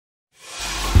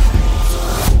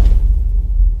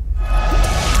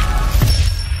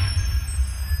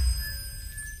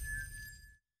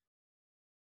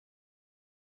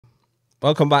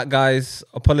Welcome back, guys.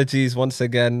 Apologies once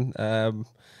again.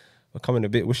 We're coming a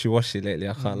bit wishy-washy lately.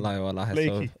 I can't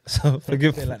lie. So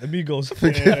forgive. Like the Migos.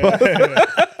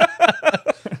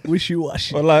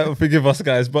 Wishy-washy. Forgive us,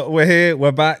 guys. But we're here.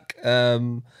 We're back.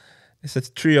 It's a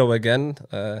trio again.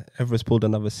 Everyone's pulled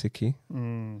another sickie.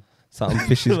 Something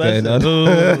fishy's going on.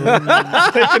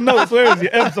 Taking notes. Where is he?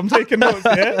 I'm taking notes.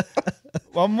 Yeah.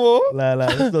 One more.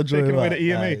 Let's not join Taking away the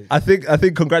EMA. I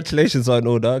think congratulations are in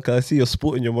order because I see you're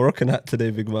sporting your Moroccan hat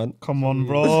today, big man. Come on,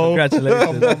 bro.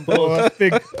 Congratulations. Come on, bro. That's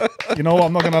big. You know what?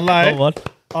 I'm not gonna lie. Come on.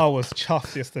 I was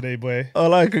chuffed yesterday, boy.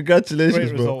 Oh, congratulations, Great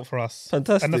bro. result for us.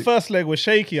 Fantastic. And the first leg was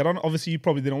shaky. Obviously, you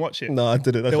probably didn't watch it. No, I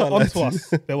didn't. They were on to us.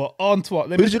 They were on to us.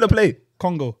 Who did you play?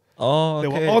 Congo. Oh, okay.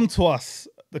 They were on to us.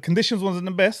 The conditions wasn't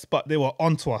the best, but they were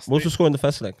on to us. What was the score in the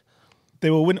first leg? They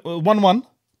were 1-1,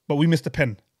 but we missed a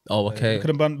pen. Oh, okay. Could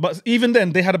have been, but even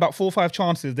then, they had about 4 or 5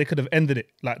 chances. They could have ended it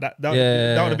like that. That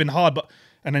would have been hard. But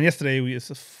and then yesterday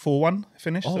it's a 4-1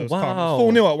 finish. Oh, so it was wow.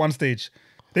 4-0 at one stage.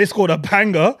 They scored a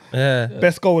banger. Yeah.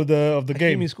 Best goal of the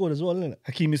game. Hakimi scored as well, isn't it?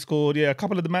 Hakimi scored. Yeah, a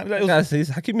couple of the man.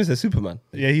 Hakimi's a Superman.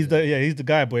 Yeah, he's the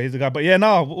guy, boy. He's the guy. But yeah,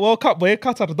 no, World Cup, boy.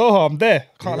 Qatar, Doha. I'm there.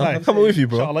 Can't lie. I'm coming with you,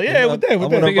 bro. Inshallah. Yeah, we're there. We're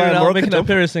there. Making an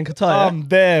appearance in Qatar. I'm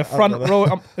there, front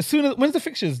row. As soon as when's the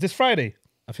fixtures? This Friday.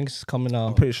 I think it's coming out.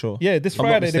 I'm pretty sure. Yeah, this If I'm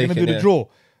not Friday they're gonna do mistaken, the draw.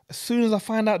 As soon as I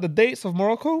find out the dates of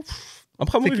Morocco, I'm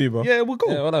coming with you, bro. yeah, we'll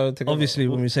go. Yeah, Obviously,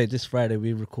 when we say this Friday,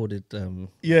 we recorded the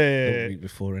Yeah. week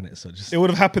before, innit? So just It would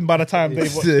have happened by the time they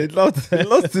watched it. lost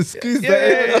to squeeze Yeah,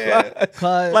 that.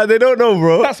 yeah. Like they don't know,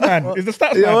 bro. Stats man. Is the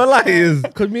stats Yeah, man? well, he is.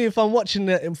 because me, if I'm watching,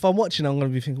 I'm gonna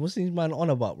be thinking, what's these man on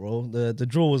about, bro? The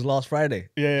draw was last Friday.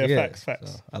 Yeah, Yeah, facts.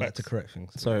 So I like to correct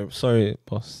things. Sorry,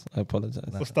 boss. I apologize.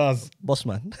 For stars. Boss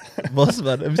man, Boss,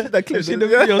 man. Have you seen that clip? seen the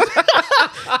videos?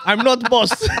 I'm not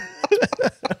boss.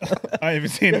 I ain't even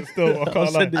seen it still. I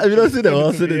can't lie. Have you not seen it?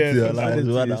 I'll send it Yeah, to you. send Like, it it's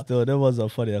mad. Still, there was a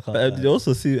funny. I can't Did lie. you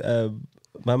also see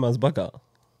my man's bug out?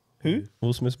 Who?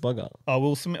 Will Smith's bug out. Oh,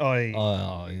 Will Smith. Oh, yeah.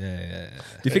 Oh yeah.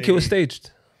 Do you think it was staged?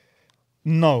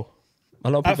 No. A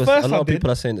lot At of first I did.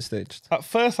 people are saying it's staged. At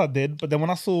first I did, but then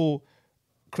when I saw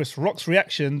Chris Rock's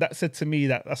reaction, that said to me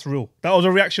that that's real. That was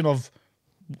a reaction of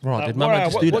Bro, like, did my man "Wow,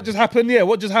 just what, do what that? just happened? Yeah,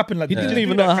 what just happened? Like He didn't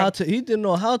even know how to. He didn't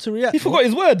know how to react. He forgot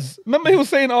his words. Remember, he was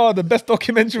saying, "Oh, the best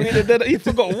documentary." He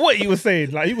forgot what he was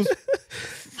saying. Like he was.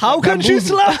 How can she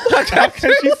slap? How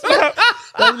can she slap?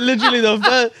 That's literally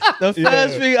the first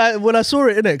thing when I saw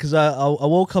it in it, because I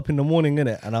woke up in the morning in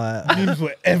it and Memes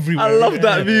were everywhere. I love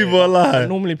that meme, I wallah.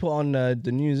 normally put on the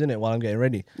news in it while I'm getting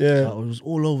ready. Yeah. So it was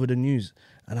all over the news.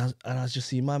 And I was just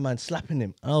seeing my man slapping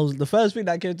him. And the first thing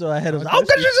that came to my head was, how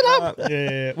can she slap?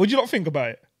 Yeah. What do you not think about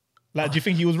it? Like, do you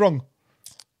think he was wrong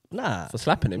Nah. For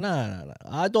slapping him. Nah.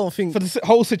 I don't think for the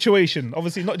whole situation?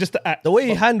 Obviously, not just the act. the way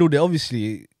he handled it,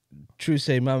 obviously, true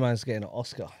say, my man's getting an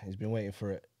Oscar. He's been waiting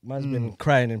for it. Man's been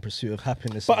crying in pursuit of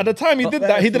happiness. But at the time he did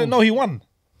that, he didn't know he won.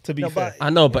 To be fair,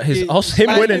 I know, but him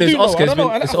I winning think his they do know. Oscar I don't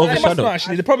know. it's I must know, overshadowed.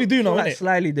 actually, they probably do know, like, innit?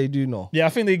 slightly they do know. Yeah, I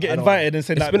think they get invited and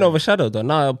say It's like, been overshadowed though.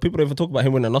 Now people don't even talk about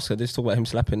him winning an Oscar. They just talk about him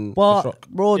slapping Chris But Rock.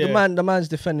 bro, Yeah. the man's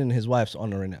defending his wife's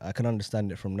honor in it. I can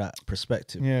understand it from that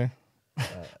perspective. yeah.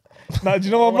 Now, do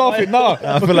you know what I'm laughing? No,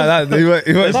 I feel like that. He weren't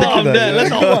No, thinking I'm that. there.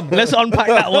 yeah. Let's unpack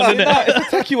that one, No, innit?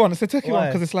 it's a techie one. It's a techie one Why?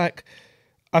 because it's like,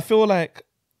 I feel like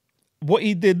what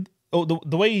he did, or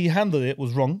the way he handled it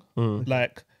was wrong.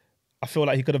 Like, I feel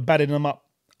like he could have batted him up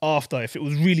after if it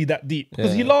was really that deep.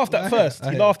 Because he laughed at first.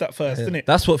 He laughed at first, didn't it?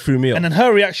 That's what threw me off. And then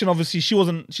her reaction, obviously, she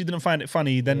didn't find it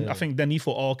funny. Then I think then he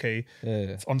thought, oh, okay, Yeah.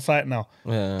 it's on site now.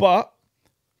 Yeah. But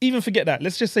even forget that.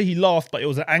 Let's just say he laughed, but it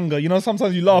was an anger. You know,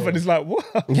 sometimes you laugh and it's like, what?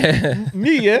 Yeah.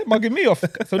 Me, mugging me off.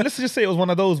 So let's just say it was one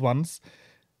of those ones.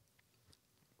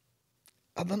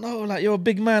 I don't know, like you're a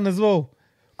big man as well.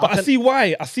 But I see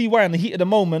why. I see why in the heat of the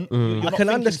moment. You're I not can thinking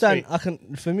understand.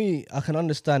 straight. I can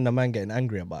understand the man getting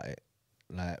angry about it.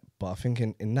 Like, but I think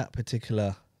in that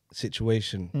particular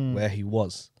situation where he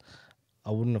was, I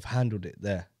wouldn't have handled it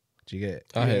there. Do you get it?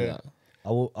 I hear Yeah.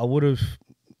 that. I would have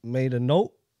made a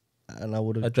note and I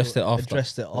would have Addressed it after.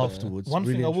 afterwards. One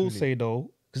thing I will say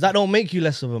though, because that don't make you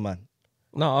less of a man.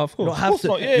 No, of You course. don't have course to.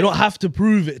 not, yeah. You don't have to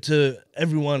prove it to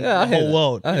everyone, Yeah, I the hear whole that.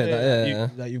 world. I hear that, yeah.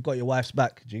 That you've got your wife's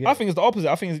back. Do you get I it? think it's the opposite.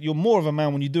 I think you're more of a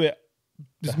man when you do it.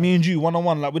 Just me and you, one on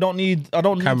one. Like I'm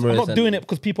Cameras not and- doing it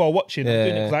because people are watching. I'm doing it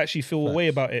Yeah. because I actually feel a way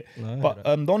about it. No, I hear But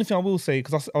the only thing I will say,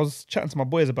 because I was chatting to my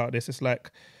boys about this, it's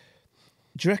like,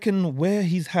 do you reckon where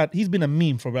he's been a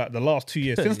meme for about the last 2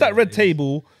 years since that red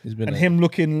table He's been and a- him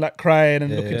looking like crying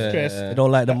and looking yeah, stressed. I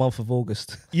don't like the month of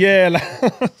August. Yeah,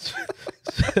 like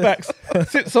facts.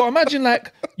 So imagine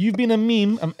like you've been a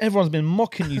meme and everyone's been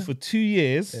mocking you for 2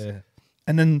 years, Yeah.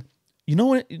 and then you know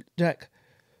what, Jack?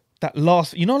 that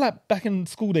last, you know, like back in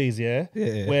school days, Yeah.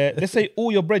 where let's say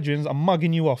all your brethrens are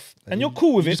mugging you off, and you're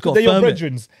cool with you it just because gotta they're your firm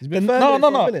it. brethrens. You've been Then, firming it for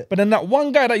a no. minute. But then that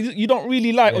one guy that you don't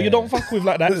really like or you don't fuck with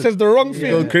like that says the wrong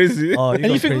thing, Go crazy. Oh, and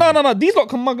you think, no, these lot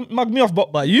can mug me off,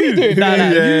 but you, doing? nah, You.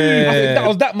 you. I think that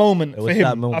was that moment for was him.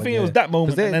 that moment, I think yeah. it was that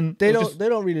moment. 'Cause and then they it was don't just- they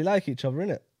don't really like each other,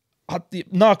 innit?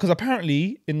 No, because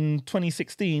apparently in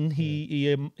 2016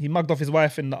 he mugged off his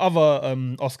wife in the other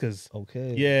Oscars.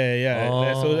 Okay. Yeah.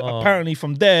 Oh. So apparently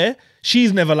from there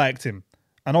she's never liked him,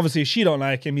 and obviously if she don't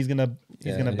like him, he's gonna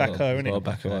back her, innit?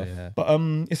 Back her wife. Yeah. But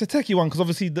it's a techie one because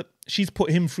obviously she's put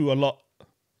him through a lot,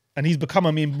 and he's become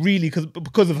a meme really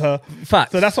because of her.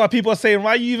 Facts. So that's why people are saying,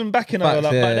 why are you even backing her? Facts,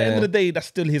 Like, yeah, but at the yeah. end of the day, that's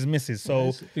still his missus.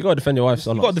 So You gotta defend your wife,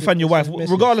 son. you got to defend your wife,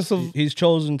 regardless of He's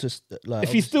chosen to like.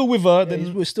 if he's still with her.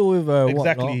 Then we're still with her.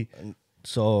 Exactly. Whatnot. And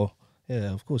so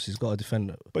yeah, of course he's got to defend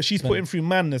it. but she's put him through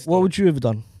madness. What though. would you have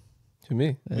done? To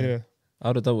me, yeah. I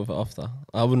would have done with it after.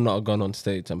 I would not have gone on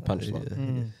stage and punched her.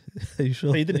 Are you sure?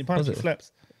 But he didn't. He punched, he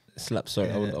slaps. Slap, sorry.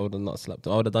 I would have not slapped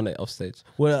her. I would have done it off stage.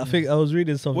 Well, I think I was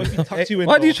reading something. What if he tucked you in?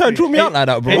 Why do you try to draw me out like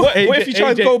that, bro? What if you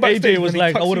try to go backstage? AJ was and he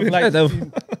like, I tucks would you have in?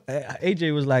 liked.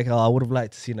 AJ was like, oh, I would have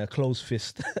liked to seen a closed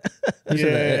fist.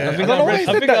 Yeah, I think don't know why he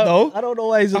said that though. I don't know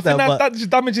why he I said think that, but that just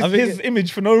damages I think his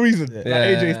image for no reason. Like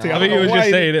AJ's thing. I think he don't was know just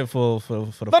why saying it for the.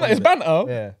 No, fun it's of it. banter.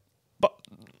 Yeah. But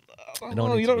don't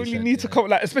no, need you to don't be really said, need to yeah. come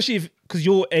like, especially if because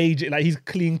your age, like he's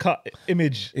clean cut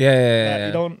image. Yeah.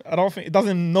 You don't. I don't think it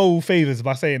doesn't no favors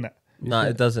by saying that. Nah,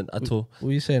 it doesn't at all. What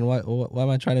are you saying? Why am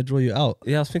I trying to draw you out?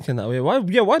 Yeah, I was thinking that way. Why?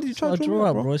 Yeah, why did you try to Not draw me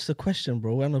out, bro? It's the question,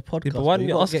 bro. We're on a podcast. but why bro. didn't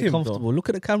you gotta ask get him, though? comfortable. Look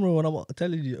at the camera when I'm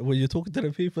telling you when you're talking to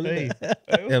the people. Hey, innit?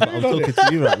 Yeah, but I'm talking to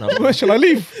you right now. where shall I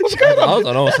leave? What's going I on?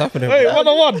 don't know what's happening. Hey, bro.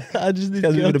 1-on-1. I just need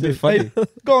That's to been a bit funny.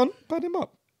 Go on, bad him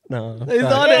up. No, He's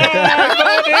not on it.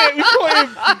 Yeah, we caught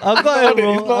him. I've got him,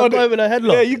 He's bro. not on I've got it. him in a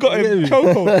headlock. Yeah, you got him.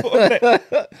 Choco. Foot on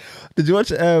neck. Did you watch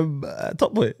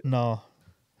Topboy? No.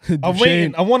 I'm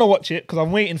waiting. I want to watch it because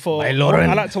I'm waiting for. My Lauren.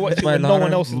 I like to watch it My when no one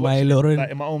Lauren. else is My watching. Lauren.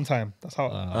 Like in my own time. That's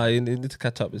how. You need to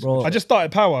catch up. It's Bro. I just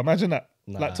started Power. Imagine that.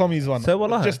 Like Tommy's one. So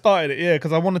what I lie? just started it. Yeah,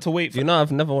 because I wanted to wait for. You know,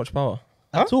 I've never watched Power.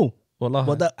 At all. Wallah.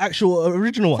 But the actual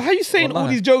original one. How you saying all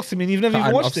Wallahi. these jokes to me and you've never even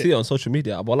I've watched seen it it? on social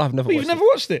media. But I've never But watched you've never it.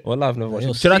 watched it. Well, I've never watched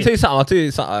you're it. Should I sick. tell you something? I'll tell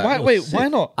you something. Why? Wait, why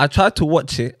not? I tried to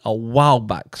watch it a while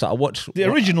back. So I watched The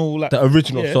original, like the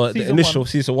original, yeah, so the season initial one.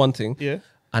 season 1 thing. Yeah.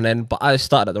 And then, but I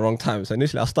started at the wrong time. So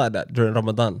initially, I started that during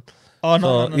Ramadan. Oh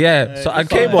So, no. yeah, so I You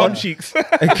came started on. bum cheeks.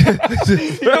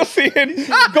 You're not seeing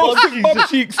ghost bum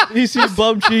cheeks. He's seen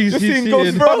bum cheeks. You're He's seeing ghost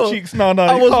seen. bum cheeks. No,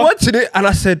 I you was can't. watching it and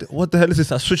I said, "What the hell is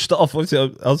this?" I switched it off. Obviously,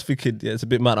 I was thinking, yeah, it's a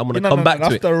bit mad. I'm gonna come back to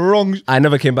that's it. the wrong. I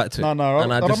never came back to it. No,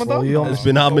 and I no, just, Ramadan? it's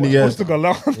been how many years? What's the goal?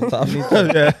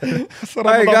 Yeah.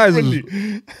 Hey guys,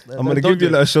 friendly. I'm gonna give you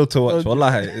a little show to watch.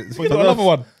 Wallahi, it's Wait, for another those-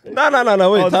 one.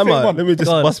 No, wait, Oh, the time same out. one. Let me just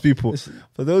Go on. bust people.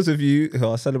 For those of you who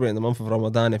are celebrating the month of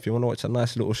Ramadan, if you want to watch a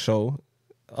nice little show,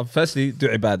 firstly, do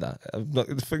ibadah. I'm not,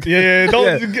 Yeah,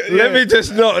 don't. Let me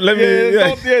just not. Let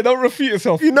me. Don't refute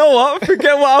yourself. You know what?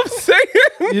 Forget what I'm saying.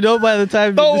 You know, by the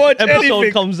time Don't this watch episode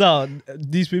anything. comes out,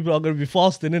 these people are going to be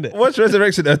fasting, innit? Watch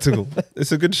Resurrection Ethical.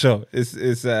 It's a good show. It's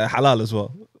halal as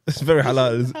well. It's very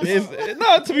halal.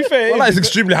 No, to be fair, Well, it's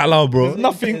extremely halal, bro. there's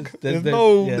nothing. There's- There's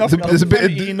no. yeah. nothing. There's a bit of-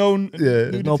 profanity, no.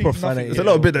 yeah. No profanity. There's a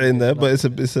lot of bit in there, but it's a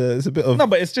bit of No,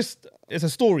 but it's just it's a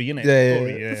story, innit?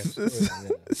 yeah. Story,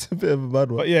 It's a bit of a bad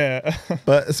one. But yeah,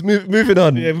 But it's moving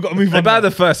on. yeah, we've got to move on.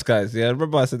 Ibadah first, guys. Yeah,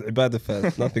 remember I said Ibadah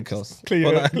first, nothing else.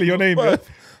 Clear your name. Yeah.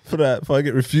 For that, if I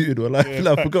get refuted, well, I feel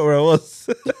like I forgot where I was.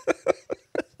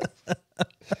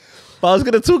 But I was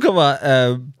going to talk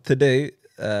about today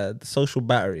the social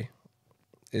battery.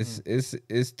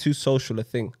 Is too social a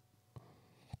thing?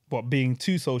 What, being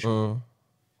too social?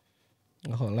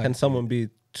 I can't lie Can to someone be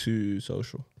too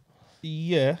social?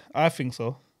 Yeah, I think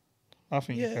so. I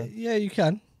think you Yeah, can. yeah, you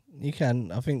can. You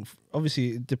can. I think obviously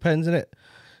it depends, innit?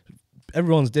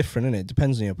 Everyone's different, innit? It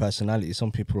depends on your personality.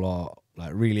 Some people are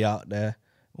like really out there,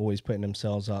 always putting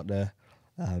themselves out there,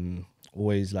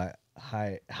 always like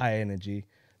high energy.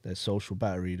 Their social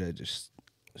battery, they're just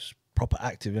proper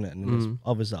active, innit? And then there's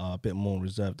others that are a bit more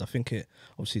reserved. I think it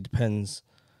obviously depends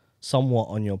somewhat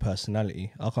on your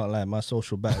personality. I can't lie, my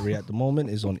social battery at the moment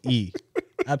is on E.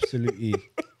 Absolute E.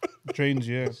 Drains,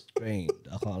 yeah. Drained.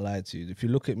 I can't lie to you. If you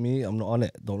look at me, I'm not on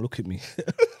it. Don't look at me.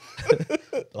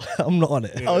 I'm not on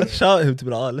it. I would shout at him to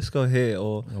be like, "Oh, let's go here,"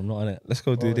 or I'm not on it. "Let's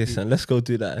go do this," and "Let's go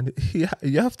do that." And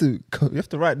you have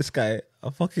to write this guy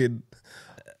a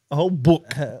whole book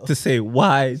to say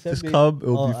why. Just come,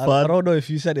 it'll be I fun. don't know if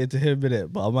you said it to him,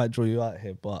 innit? But I might draw you out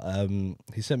here. But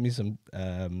he sent me some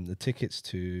the tickets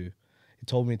to. he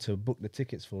told me to book the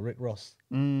tickets for Rick Ross.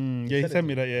 Yeah, he sent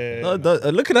me that. Yeah.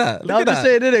 Look at that. Look I'm at just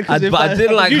that. saying, innit? 'Cause if But I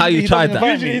did like how Usually you he tried doesn't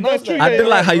that. invite me. That's true. I did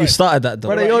like how you Right. started that though.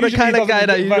 Brother, you're the Usually kind he of guy doesn't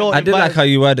that you invite don't me. I did like how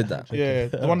you worded that. Yeah,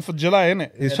 the one for July,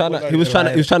 innit? He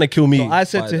was trying to kill me. So I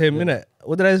said by to that, him, yeah.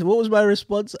 innit? What was my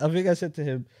response? I think I said to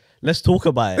him, let's talk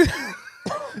about it.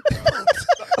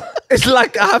 It's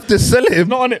like I have to sell him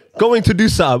Not on it. going to do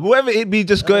something. Whether it be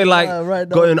just going like right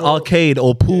now, going bro. arcade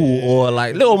or pool or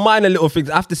like minor little things.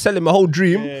 I have to sell him a whole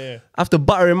dream. Yeah. I have to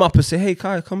butter him up and say, hey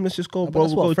Kai, come let's just go, But bro.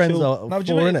 that's We'll what go friends chill. are Now, for,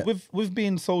 do you know, innit? with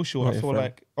being social, Not I your feel friend.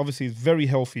 like obviously it's very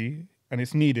healthy and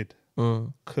it's needed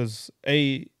because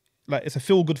like it's a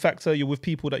feel good factor. You're with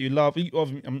people that you love.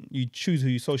 You choose who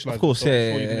you socialize. Of course, with. So yeah,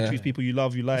 I'm sure yeah, you're gonna yeah. choose people you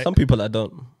love, you like. Some people that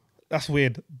don't. That's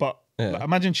weird, but Yeah. like,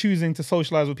 imagine choosing to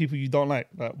socialize with people you don't like.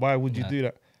 Like, why would you do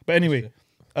that? But anyway,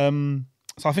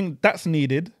 so I think that's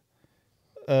needed.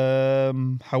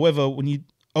 However, when you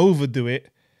overdo it,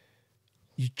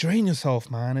 you drain yourself,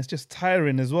 man. It's just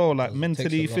tiring as well. Like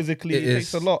mentally, physically, it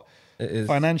takes a lot. It is.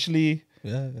 Financially.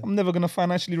 Yeah. I'm never gonna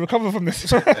financially recover from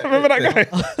this. Remember that guy?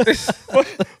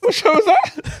 what show was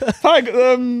that? Tiger,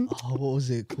 Oh, what was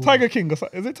it called? Tiger King or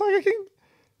something. Is it Tiger King?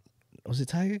 Was it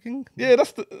Tiger King? Yeah,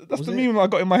 that's the Was it? meme I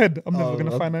got in my head. I'm never Oh,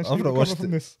 gonna I've financially not recover watched from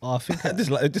it. this. Oh, I think I,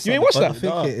 You ain't watched that? I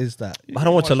think it is that. I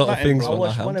don't watch a lot of Nothing, things. bro. I man.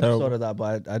 watched I'm one terrible. episode of that,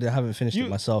 but I haven't finished it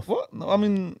myself. What? No, I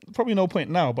mean, probably no point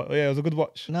now, but yeah, it was a good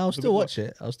watch. No, I'll It was a still good watch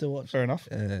it. I'll still watch Fair it. enough.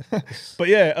 Yeah. But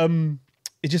yeah,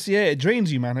 it just it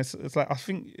drains you, man. It's like I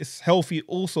think it's healthy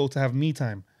also to have me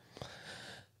time.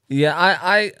 Yeah,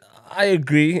 I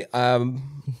agree.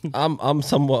 I'm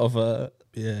somewhat of a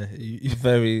Yeah.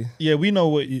 very Yeah, we know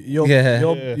what. Your,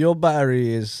 Yeah. your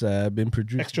battery is been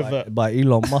produced Extrovert. by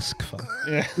Elon Musk, fam.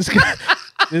 Yeah.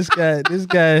 This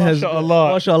guy has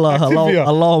Mashallah. mashallah, Activia.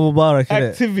 Allah Mubarak,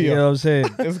 innit? Activia. You know what I'm saying?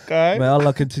 This guy. May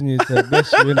Allah continue to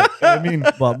bless you, innit? I mean,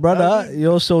 But brother,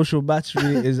 your social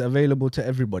battery is available to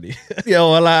everybody. yeah.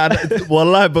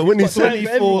 Wallah, but when he said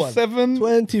 24/7,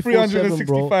 24/7,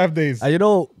 365 days. And you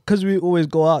know, because we always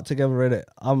go out together, innit?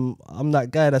 I'm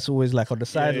that guy that's always like on the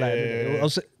sideline. innit? yeah. I'll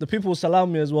say- the people will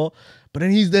salam me as well, but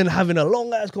then he's then having a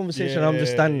long ass conversation. I'm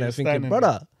just standing there you're thinking, standing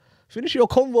brother, finish your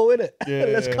convo, innit? Yeah,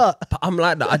 Let's yeah. cut. But I'm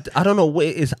like that. I don't know what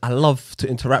it is. I love to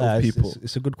interact with It's- people.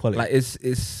 It's a good quality. Like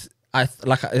it's I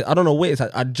don't know what it is.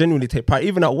 I genuinely take pride.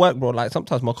 Even at work, bro. Like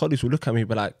sometimes my colleagues will look at me and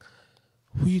be like,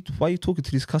 why are you talking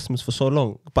to these customers for so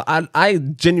long? But I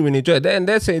genuinely enjoy it. And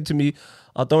they're saying to me,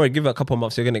 oh, don't worry, give it a couple of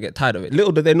months, you're gonna get tired of it.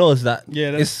 Little do they know is that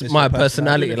that's- it's my your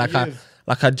personality. personality.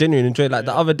 Like I genuinely enjoy it. Like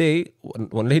the other day,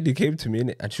 one lady came to me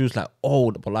innit, and she was like,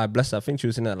 oh, but like bless her, I think she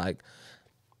was in there like,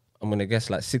 I'm gonna guess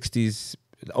like 60s,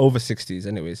 over 60s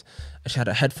anyways. And she had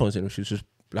her headphones in, and she was just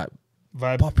like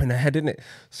Vibe. bopping her head in it.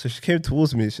 So she came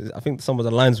towards me. I think some of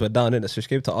the lines were down in it. So she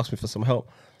came to ask me for some help.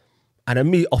 And then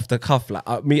me off the cuff, like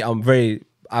I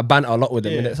banter a lot with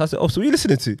them. Yeah. innit? So I said, oh, so what are you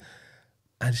listening to?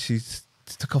 And she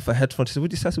took off her headphones. She said, what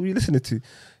did you say? I said, what are you listening to?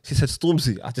 She said,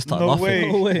 Stormzy. I just started No laughing.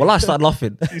 way. No way. Well, I started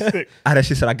laughing. You sick. And then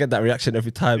she said, I get that reaction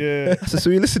every time. Yeah. I said, so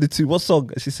what are you listening to? What song?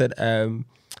 And she said,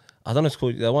 I don't know, it's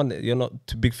called the one that you're not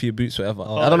too big for your boots, whatever.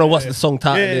 I don't know what the song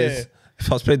title Yeah, yeah, is. yeah.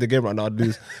 If I was playing the game right now, I'd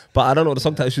lose. But I don't know what the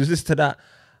song title is. She was listening to that.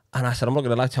 And I said, I'm not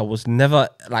going to lie to you, I was never,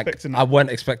 like, Expecting that. I weren't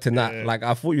expecting that. Yeah. Like,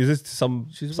 I thought you was listening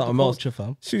to She's with something the else. culture,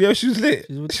 fam. She was lit.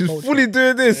 She's with the She was culture. fully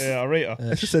doing this. Yeah, I rate her.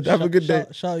 And she said, have a good day.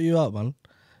 Shout you out, man.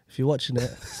 If you're watching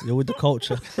it, you're with the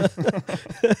culture.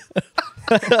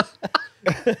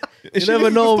 If she never listens to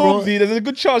know, bro. Stormzy, there's a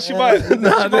good chance she might, she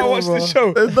might watch bro. the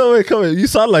show. There's no way coming. You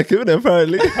sound like him, innit,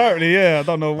 apparently. Apparently, yeah, I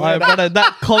don't know where Alright, brother,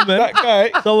 that comment, that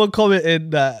guy. someone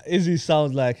commented that Izzy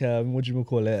sounds like, what do you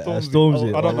call it?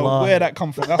 Stormzy. I don't know Wallahi. where that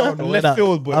come from. That's on the Where left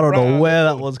field, boy. I don't Right know out where left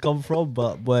that field. one's come from,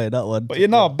 but boy, that one. But yeah,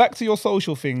 now back to your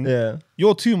social thing. Yeah.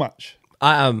 You're too much,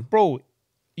 I am. bro.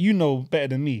 You know better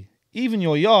than me. Even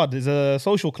your yard is a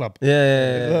social club.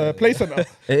 Yeah. A play center.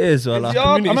 It is, well. His Like, yard,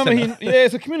 I community remember centre.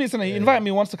 it's a community center. He invited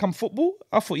me once to come football.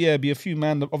 I thought, yeah, it'd be a few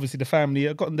man, obviously the family.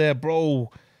 I got in there,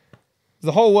 bro.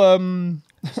 The whole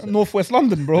Northwest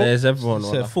London, bro. There's everyone. It's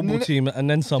a Wallah. football team and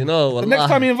then some. You know, The next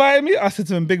time he invited me, I said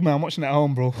to him, big man, I'm watching it at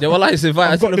home, bro. yeah, well, I said,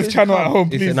 I've got this channel at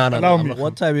home, He please said, no, allow I'm me. not-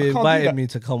 One time he I can't do invited that. me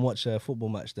to come watch a football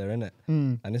match there, innit?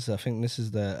 And I think this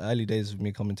is the early days of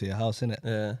me coming to your house, innit?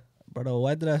 Yeah. Brother,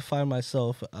 why did I find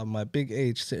myself at my big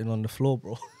age sitting on the floor,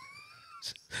 bro?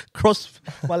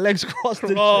 My legs crossed.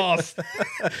 and Cross.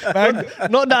 Man,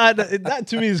 shit. Not that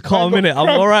to me is calm, got innit? I'm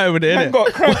cramp. alright with it, man innit?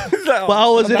 got cramp. But I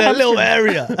was in a hamstring. little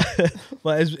area.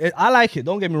 But I like it,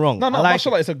 don't get me wrong. No, I like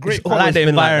mashallah, it's a great I like the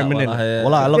been like that, environment, wallah, innit? yeah.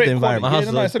 Well, I love great the environment. My quality. house Yeah,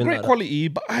 has no, it's a been great like that. quality,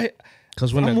 but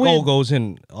Because when I'm the goal weird. goes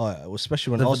in,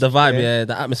 especially when The Arsenal's vibe, playing, yeah,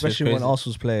 the atmosphere. especially when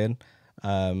Arsenal's playing,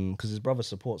 because his brother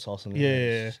supports Arsenal.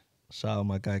 yeah. Shout out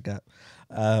my guy Gap.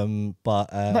 But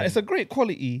No, it's a great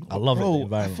quality. I love it, the Bro, I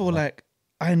environment, feel man. like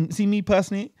I see me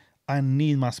personally. I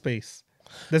need my space.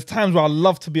 There's times where I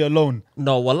love to be alone,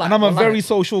 No, well, and I'm a very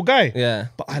social guy. yeah.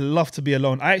 But I love to be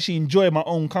alone. I actually enjoy my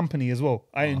own company as well.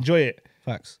 I enjoy it.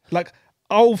 facts. Like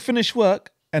I'll finish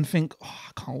work and think, oh,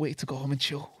 I can't wait to go home and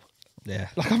chill. Yeah.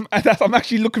 Like I'm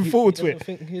actually looking forward to doesn't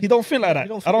it. think- He don't think like that. he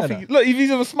don't I don't think like think. Look, if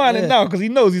he's ever smiling Yeah. now because he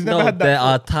knows he's never No, had that. there before.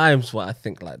 are times where I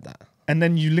think like that. And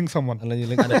then you link someone. And then you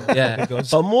link it. Yeah,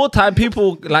 but more time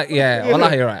people like, yeah,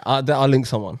 well, you're right. I'll link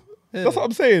someone. That's what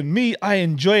I'm saying. Me, I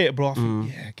enjoy it, bro. I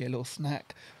think, yeah, get a little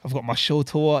snack. I've got my show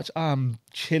to watch. I'm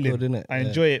chilling. Good, innit? I Yeah.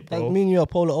 enjoy it, bro. Like, me and you are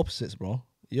polar opposites, bro.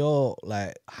 You're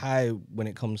like high when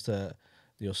it comes to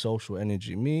your social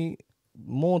energy. Me,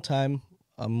 more time,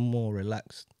 I'm more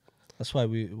relaxed. That's why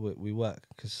we work,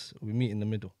 because we meet in the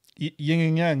middle. Yin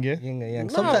and yang, yeah. Yin and yang.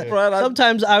 Nah, Sometimes, bro, like-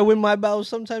 sometimes I win my battles,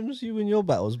 sometimes you win your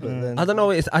battles. But then I don't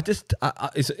know. I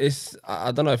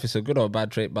don't know if it's a good or a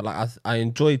bad trait, but like I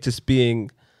enjoy just being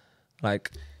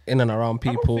like in and around I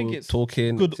don't people, think it's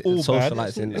talking, good or bad.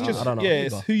 socializing. It's just, I don't know. yeah,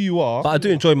 it's who you are. But I do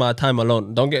enjoy my time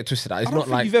alone. Don't get it twisted. It's I don't not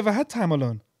think like you've ever had time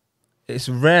alone. it's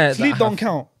rare. Sleep that I don't have,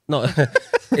 count. No,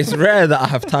 it's rare that I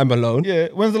have time alone. Yeah.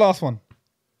 When's the last one?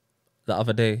 The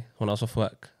other day when I was off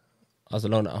work, I was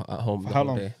alone at home how the whole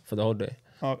long? day for the whole day.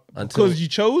 Because you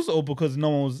chose, or because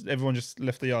everyone just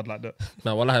left the yard like that?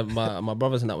 No, well, I have my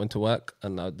brothers and that went to work,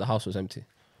 and the house was empty,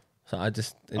 so I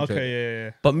just enjoyed it. Okay,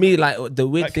 yeah. But me, like the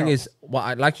weird That thing counts.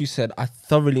 is, like you said, I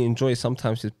thoroughly enjoy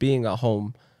sometimes just being at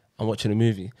home and watching a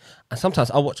movie. And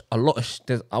sometimes I watch a lot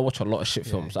of shit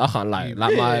films. I can't lie.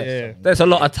 Like Yeah. there's a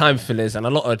lot of time fillers and a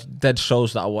lot of dead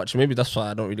shows that I watch. Maybe that's why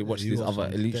I don't really watch you these watch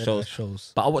other some elite dead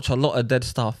shows. But I watch a lot of dead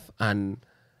stuff, and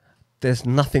there's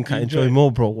nothing I enjoy enjoy it.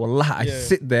 more, bro. Wallah, I Yeah.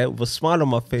 sit there with a smile on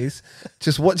my face,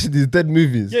 just watching these dead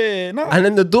movies. Yeah, no. And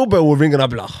then the doorbell will ring, and I'll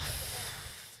be like,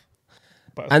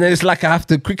 But- and then it's like I have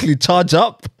to quickly charge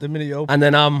up, the minute you open, and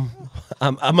then I'm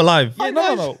alive. yeah,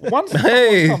 no. Once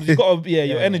Hey. comes, you gotta,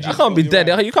 your energy. I can't be dead.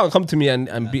 You can't come to me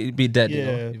and be dead. Yeah,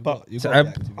 You know? but you've So got to I- be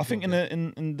active, I think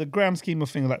in the grand scheme of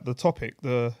things, like the topic,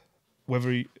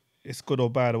 whether it's good or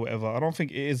bad or whatever, I don't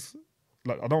think it is.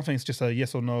 Like, I don't think it's just a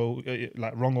yes or no,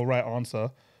 like wrong or right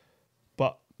answer.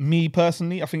 But me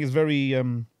personally, I think it's very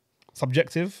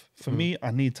subjective. For me,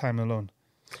 I need time alone.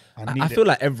 I feel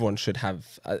like everyone should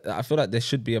have. I feel like there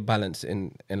should be a balance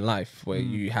in life where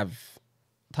you have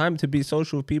time to be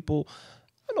social with people,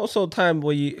 and also time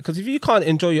where because if you can't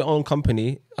enjoy your own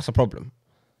company, that's a problem.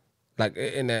 Like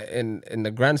in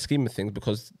the grand scheme of things,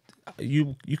 because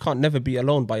you can't never be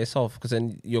alone by yourself, because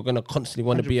then you're gonna constantly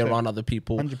want to be 100%. around other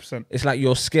people. 100%. It's like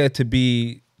you're scared to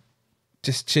be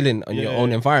just chilling on your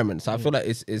own environment. So I feel like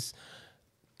it's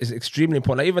extremely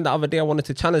important. Like even the other day, I wanted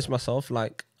to challenge myself.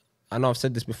 Like I know I've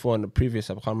said this before in the previous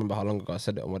episode. I can't remember how long ago I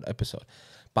said it on what episode,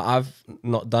 but I've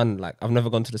never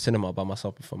gone to the cinema by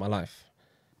myself before in my life.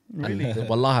 Really? And,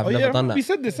 wallah, I've never done that. We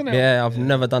said this, innit? Yeah, I've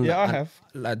never done Yeah, that. I And, have.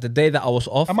 like the day that I was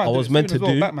off, I I, might do was it meant to soon as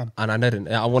well, do, Batman. and I didn't.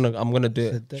 Yeah, I'm gonna do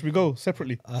it. Should we go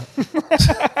separately?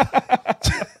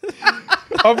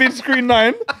 I'll be in screen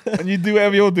 9 and you do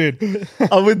whatever you're doing.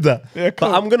 I'm with that. Yeah, cool.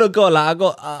 But I'm gonna go. Like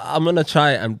I'm gonna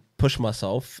try and push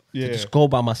myself Yeah. to just go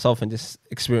by myself and just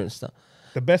experience that.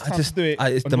 The best I time just- to do it.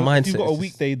 it's when the you've mindset, got a it's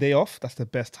weekday day off. That's the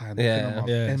best time. The Yeah. cinema's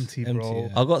Yeah, empty, it's bro.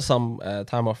 empty, yeah. I got some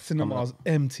time off. Cinema's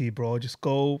empty, bro. Just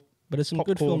go. but there's some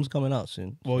good popcorn. films coming out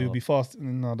soon. Well, so- you'll be fast.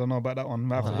 No, I don't know about that one.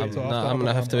 Might have to wait till after I'm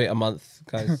gonna have to wait a Ramadan. month,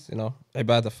 guys. You know,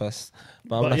 Ibadah first.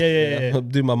 But I'm But gonna yeah, have to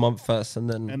do my month first, and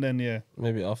then And then yeah,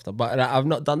 maybe after. But I've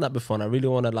not done that before, and I really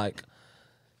want to like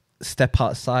step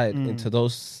outside into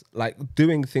those, like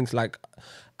doing things. Like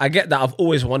I get that I've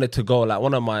always wanted to go. Like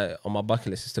one of my on my bucket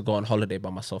list is to go on holiday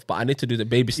by myself, but I need to do the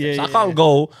baby steps. Yeah, I yeah, can't yeah.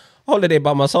 go holiday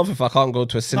by myself if I can't go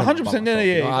to a cinema. 100%, by yeah, myself, yeah,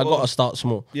 you know? you I gotta- got to start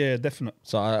small. yeah, definite.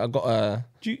 So I got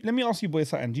to. Let me ask you boys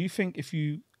something. Do you think if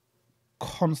you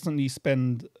constantly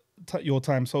spend your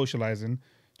time socializing,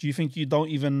 do you think you don't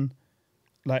even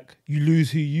like you lose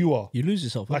who you are? You lose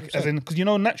yourself. Like 100%. as in, because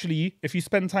naturally, if you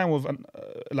spend time with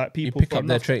like people, pick for up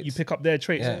their enough, traits. You pick up their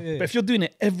traits. Yeah. Yeah. But if you're doing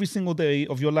it every single day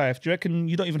of your life, do you reckon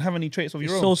you don't even have any traits of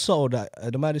your It's own? so subtle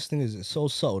that the maddest thing is it's so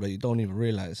subtle that you don't even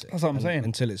realize it. That's what I'm saying.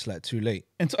 Until it's like too late.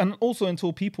 And also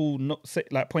until people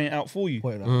point it out for you.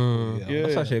 Point out. Yeah.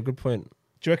 That's actually a good point.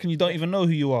 Do you reckon you don't even know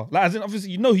who you are? Like, as in,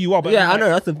 obviously you know who you are, but Yeah, I like, know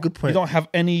that's a good you point. don't have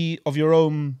any of your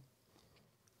own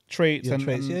traits, Your and,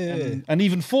 traits, and, yeah, and, yeah. and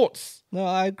even thoughts. No,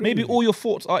 I agree. Maybe with you. all your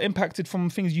thoughts are impacted from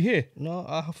things you hear. No,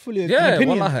 I fully agree. Yeah,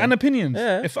 Opinions wallahi. and opinions.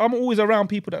 Yeah. If I'm always around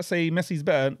people that say Messi's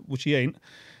better, which he ain't,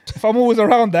 if I'm always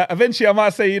around that, eventually I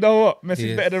might say, you know what, Messi's He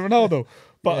is. better than Ronaldo.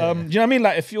 But do you know what I mean?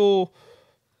 Like if you're,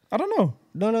 I don't know.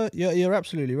 No, you're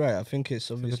absolutely right. I think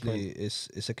it's obviously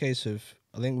it's a case of,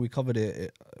 I think we covered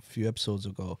it a few episodes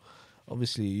ago.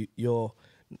 Obviously,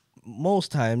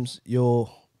 most times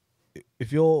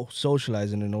if you're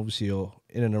socializing and obviously you're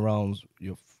in and around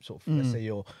your sort of, let's say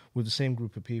you're with the same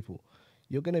group of people,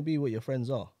 you're gonna be what your friends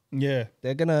are. Yeah.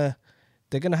 They're gonna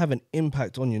have an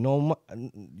impact on you. No,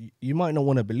 you might not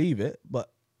want to believe it,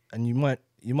 and you might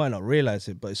not realize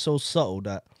it, but it's so subtle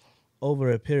that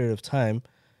over a period of time,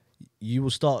 you will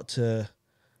start to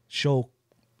show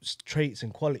traits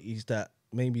and qualities that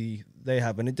maybe they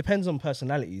have, and it depends on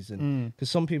personalities, and because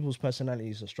some people's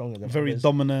personalities are stronger than very others.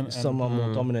 dominant. Some are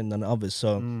more dominant than others.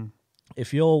 So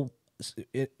if you're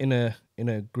in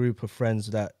a group of friends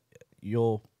that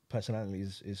your personality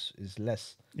is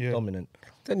less dominant,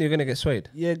 then you're gonna get swayed.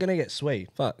 You're gonna get swayed.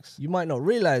 Facts. You might not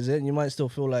realize it, and you might still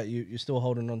feel like you're still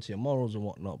holding on to your morals and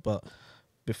whatnot, but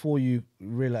before you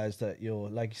realize that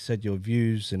like you said, your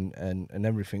views and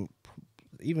everything,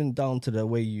 even down to the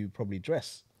way you probably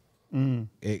dress,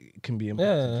 it can be impacted.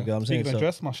 Yeah. You know what I'm saying? Speaking of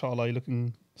dress, mashallah, you're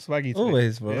looking swaggy today.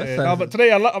 Always, bro. Yeah, That no, sounds- but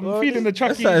today I'm feeling the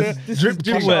chucky. Mashallah,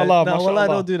 No, well, I mashallah.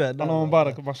 don't do that. No, Allah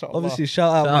Mubarak, mashallah. Obviously,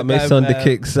 shout out Shout out my Mason guy, on the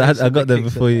kicks. I Mason got the there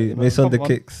Kicks before and you. that, Mason on the Come on.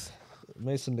 kicks.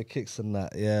 Mason the kicks and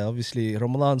that. Yeah, obviously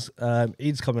Ramadan's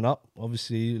Eid's coming up.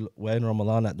 Obviously we're in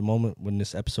Ramadan at the moment when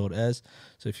this episode airs.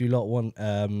 So if you lot want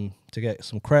to get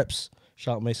some crepes,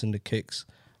 shout out Mason the Kicks.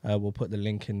 We'll put the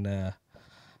link in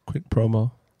Quick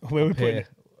promo. Where we putting here, it?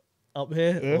 up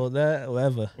here Yeah. or there,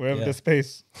 wherever. Wherever Yeah. the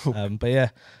space. But yeah,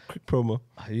 Quick promo.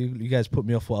 you guys put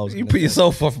me off what I was. You gonna put say.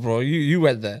 yourself off, bro. You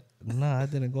went there. Nah, I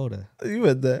didn't go there. You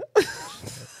went there.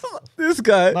 This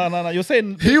guy, No. You're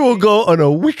saying he will go on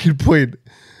a wicked point.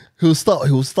 He'll start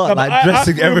No, like but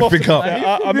dressing I threw him off everything the-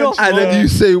 up, I mentioned, and then you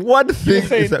say one You're thing.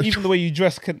 saying is that- even the way you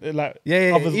dress can like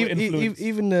Yeah, others will influence.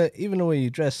 even the way you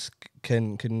dress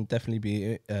can definitely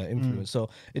be influenced. So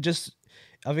it just,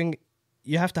 I think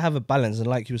you have to have a balance, and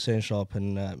like you were saying, Sharp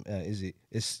and Izzy,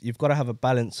 you've got to have a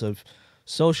balance of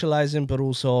socializing, but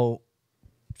also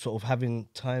sort of having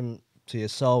time to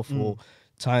yourself or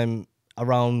time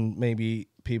around maybe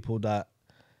people that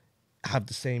have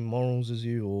the same morals as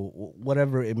you or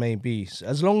whatever it may be. So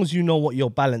as long as you know what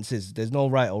your balance is, there's no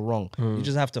right or wrong. You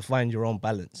just have to find your own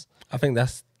balance. I think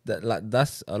that's a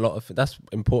lot of that's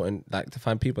important. Like to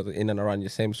find people that in and around your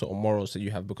same sort of morals that you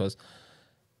have, because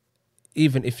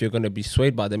even if you're going to be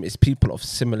swayed by them, it's people of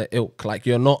similar ilk. Like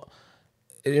you're not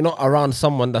around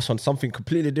someone that's on something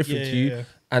completely different to you,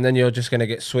 and then you're just going to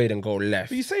get swayed and go left.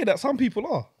 But you say that some people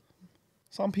are.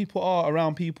 Some people are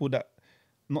around people that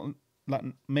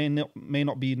may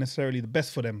not be necessarily the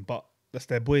best for them, but that's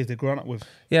their boys they're growing up with.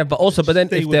 Yeah, but then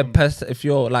Stay if with they're them. if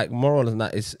you're like moral and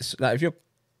that is like if your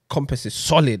compass is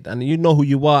solid and you know who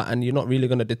you are and you're not really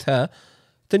going to deter,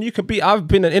 then you could be. I've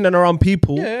been in and around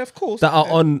people Yeah, of course. that are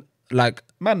on like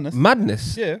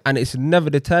madness. Yeah. and it's never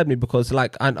deterred me because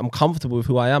like I'm comfortable with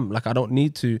who I am. Like I don't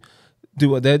need to do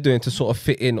what they're doing to sort of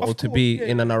fit in or Of to course, be yeah,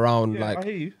 in and around. Yeah, I Like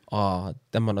hear you.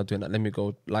 them are not doing that, let me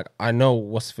go. Like I know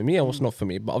what's for me and what's not for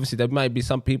me, but obviously there might be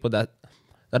some people that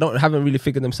haven't really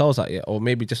figured themselves out yet, or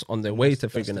maybe just on their way to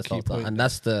figuring the key themselves out, point. and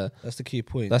that's the key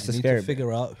point. That's you the need scary to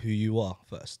figure out who you are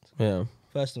first. yeah.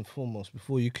 First and foremost,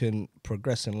 before you can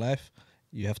progress in life,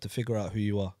 you have to figure out who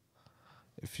you are.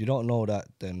 If you don't know that,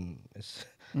 then it's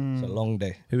a long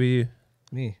day. Who are you?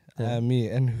 Me, me,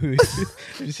 and who?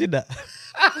 Have you seen that?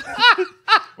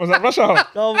 Was that Rush Hour?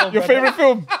 Come on, Your brother. favorite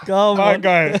film? Come My on.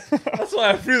 guy. That's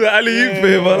why I threw the alley oop for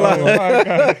him. My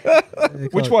guy.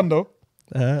 Which one though?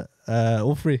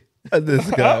 All three. And this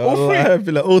guy, All three? I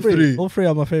feel like all three. All three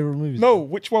are my favorite movies. No,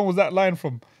 which one was that line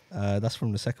from? That's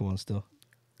from the second one still.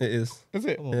 It is. Is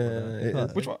it? Come on, Yeah, brother. it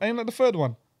is. Which one? Ain't that the third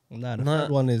one? Nah, the Nah.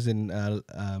 third one is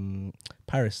in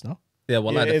Paris, no? Yeah,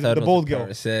 well, Yeah, like the it's third the one's bald in girl.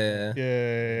 Paris. Yeah.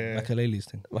 Yeah. Makelele's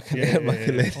thing.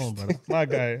 Makelele. Come on, brother. My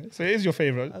guy. So it is your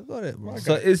favorite. I got it, bro.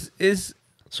 So is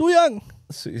So young.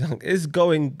 is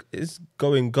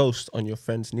going ghost on your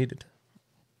friends needed?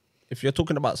 If you're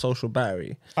talking about social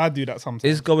battery, I do that sometimes.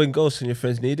 is going ghost on your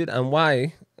friends needed, and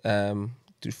why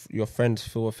do your friends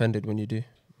feel offended when you do?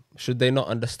 Should they not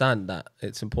understand that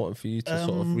it's important for you to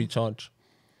sort of recharge?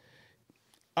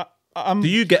 I'm Do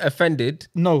you get offended?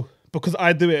 no, because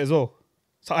I do it as well.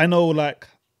 So I know like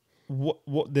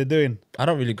what they're doing. I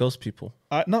don't really ghost people.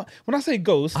 No, when I say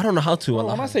ghost, I don't know how to.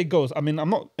 when I say ghost, I mean I'm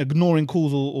not ignoring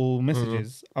calls or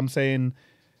messages. I'm saying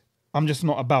I'm just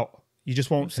not about. You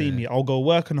just won't see me. I'll go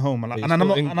work and home, and, But and you're I'm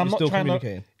not. still And I'm you're not still trying to.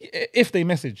 communicating. If they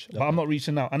message, but I'm not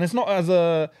reaching out, and it's not as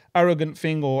a arrogant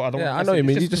thing or I don't. Yeah, want I know what you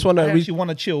mean. You just wanna I actually want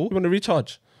to chill. you want to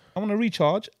recharge. I want to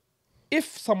recharge. If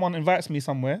someone invites me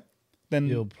somewhere, then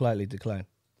You'll politely decline.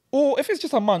 Or if it's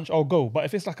just a munch, I'll go. But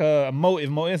if it's like a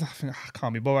motive, I think I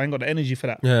can't be bothered. I ain't got the energy for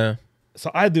that. Yeah.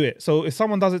 So I do it. So if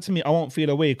someone does it to me, I won't feel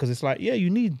away because it's like, yeah, you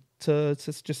need to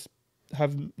just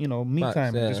have, me Facts,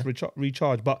 time, yeah. just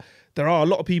recharge. But there are a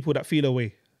lot of people that feel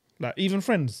away. Like even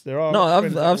friends, there are. No,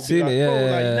 friends that I've will be seen like, it. Yeah, bro, yeah,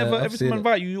 like, yeah, never. I've Every seen time I it.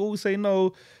 invite you, you always say no,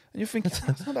 and you're thinking,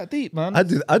 it's not that deep, man. I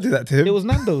do that to him. It was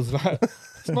Nando's. Like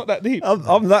it's not that deep.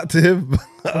 I'm that to him.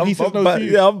 he says no to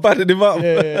you. Yeah, I'm batting him up.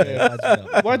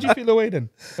 Yeah. Why do you feel away then?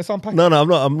 Let's unpack. No,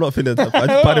 I'm not feeling that. I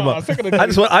just bat him up. Second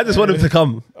I just want him to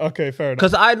come Okay, fair enough.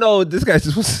 because I know this guy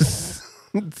just wants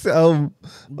to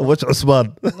watch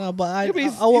Osman. No, but Yeah,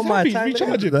 but I want he's my happy, time.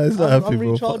 recharging. No, he's not I'm happy,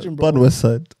 bro. recharging, bro. Bun West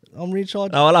Side. I'm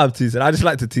recharging. No, I love teasing. I just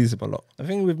like to tease him a lot. The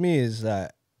thing with me is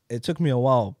that it took me a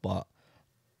while, but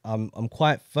I'm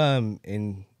quite firm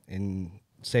in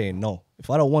saying no. If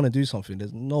I don't want to do something,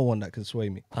 there's no one that can sway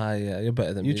me. Yeah, you're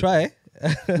better than You me. try. No,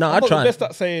 I I'm not the try. best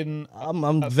at saying. I'm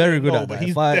at very saying good no, at but that.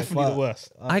 he's If I- definitely if I- the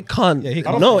worst. I can't. Yeah, he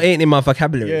can't. No, ain't in my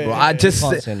vocabulary, Yeah, bro. yeah, I yeah. just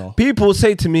Can't say no. people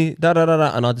say to me da da da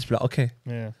da, and I'll just be like, okay.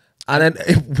 Yeah. And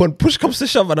then when push comes to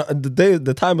shove, and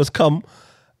the time has come,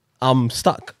 I'm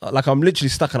stuck. Like I'm literally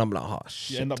stuck, and I'm like, oh You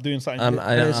shit. end up doing something. And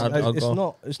shit.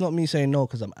 It's not me saying no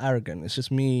because I'm arrogant. It's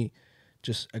just me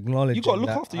just acknowledging. You gotta look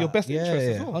that after your best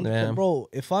interests as well. 100%, Yeah. bro.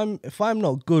 If I'm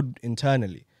not good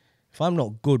internally, if I'm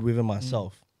not good within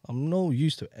myself, I'm no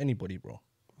use to anybody, bro.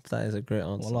 That is a great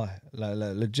answer. Wallahi, like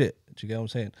legit. Do you get what I'm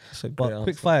saying? That's a great But answer.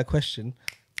 quick fire question.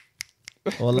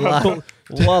 Wallahi,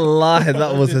 wallahi,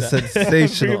 that was a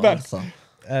sensational back.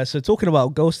 answer. So talking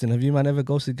about ghosting, have you man ever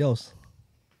ghosted girls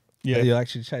Yeah. that you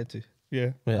actually chatted to?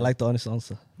 Yeah. Yeah. I like the honest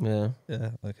answer. Yeah.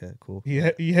 Yeah. Okay. Cool.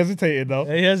 He hesitated though.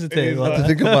 He hesitated. It is but- like-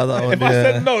 Think about that one. If I yeah.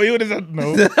 said no, he would have said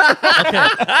no.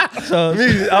 So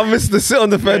Me, I missed the sit on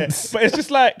the Yeah. fence. But it's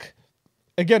just like,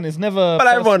 again, it's never. But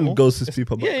everyone personal. ghosts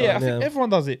people. but Yeah, I can't, think everyone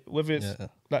does it, whether it's Yeah.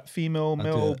 like female, I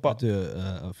male, I but do it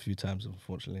a few times,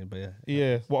 unfortunately. But yeah.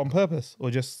 yeah, what on purpose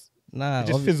or just Nah. it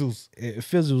just fizzles. It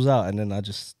fizzles out, and then I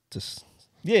just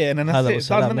Yeah, and then How that's that it. was It's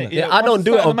done, salam, innit? innit? Yeah, I don't once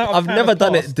do a it. certain amount of I've time never has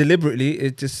done it passed, deliberately.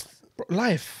 It just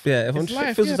Life. yeah. If It's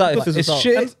life, fizzles yeah, out, it because fizzles it's out.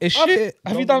 shit. It's shit. Have you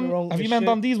Don't get me done? wrong, Have you it's man shit.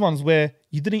 done these ones where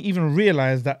you didn't even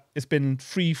realize that it's been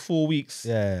 3-4 weeks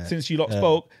Yeah. since you lot Yeah.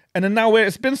 spoke, and then now where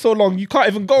it's been so long, you can't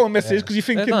even go on message because you're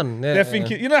thinking done. Yeah, they're yeah.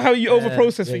 thinking. You know how you over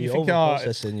process Yeah, things. you You think, ah,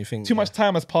 overprocess and you think too much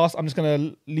time has passed. I'm just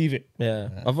gonna leave it. Yeah.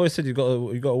 I've always said you got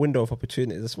a window of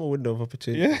opportunity. It's a small window of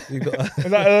opportunity. Yeah. You got.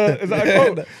 Is that a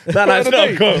quote? No, it's not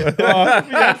a quote.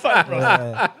 Yeah, sorry,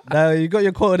 bro. Now you got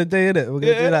your quote of the day, innit? We're gonna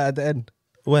Yeah. do that at the end.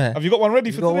 Where? Have you got one ready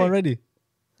You for got today? one ready?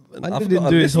 I've Man got didn't a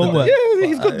do his list now. homework. Yeah,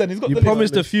 he's good then. He's got You the list.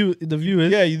 promised the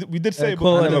viewers. Yeah, we did say, quote but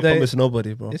I of the never day. promised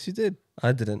nobody, bro. Yes, you did.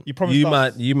 I didn't. You promised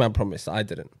us. You man promised. I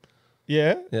didn't.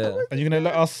 yeah, Yeah. and you're gonna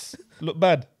let us look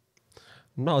bad.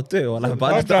 No, I'll do it. Well,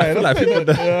 but I I feel like people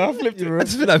don't. Yeah, I flipped it. I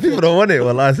just feel like people don't want it.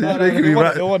 Well, so No, you're no, making they me want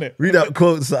it, they want it. read out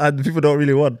quotes and people don't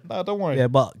really want. Nah, don't worry. Yeah,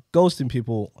 but ghosting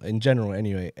people in general,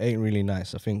 anyway, ain't really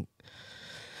nice. I think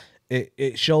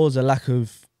it shows a lack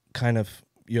of kind of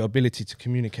your ability to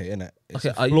communicate, innit? It's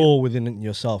Okay, a are you- flaw within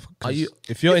yourself. 'Cause Are you-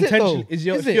 if you're Is it intentionally, though? if Is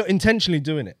you're it? intentionally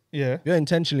doing it, Yeah. if you're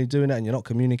intentionally doing it and you're not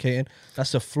communicating,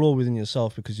 that's a flaw within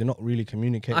yourself because you're not really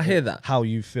communicating. I hear that. How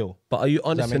you feel. But are you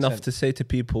honest make enough sense? to say to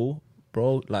people,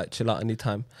 bro, like chill out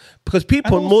anytime? Because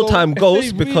people And more also, time if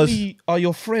goes they because really are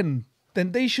your friend,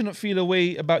 then they shouldn't feel a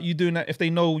way about you doing that if they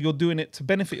know you're doing it to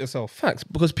benefit yourself. facts.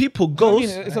 Because people I mean,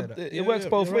 goes, it works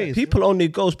both ways. people only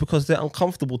goes because they're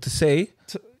uncomfortable to say,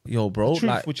 yo, bro, truth,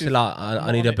 like which chill is out. I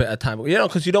not need a on bit of time. You know,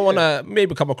 because you don't want to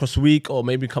maybe come across weak or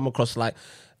maybe come across like.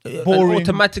 And Boring.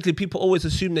 automatically, people always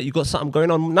assume that you got something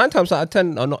going on. 9 times out of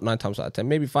 10, or not 9 times out of 10,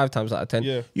 maybe 5 times out of 10.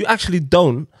 Yeah. You actually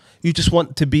don't. You just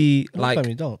want to be like time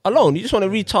you don't. alone. You just want to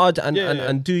recharge and, Yeah, and, yeah.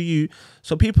 and do you.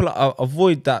 So people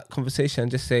avoid that conversation and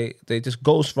just say they just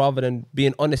ghost rather than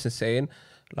being honest and saying,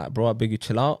 like, bro, I beg you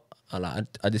chill out.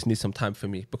 I just need some time for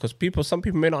me because some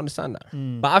people may not understand that.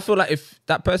 Hmm. But I feel like if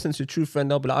that person's your true friend,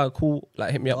 they'll be like, oh, cool,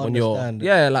 like hit me up when you're, Understand it.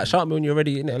 yeah, like shout me when you're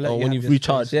ready, They'll innit? let Or you when have you've your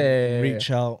recharged. space Yeah, and yeah, yeah,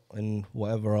 reach out and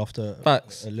whatever after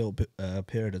Facts. a little bit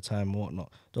period of time and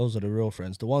whatnot. Those are the real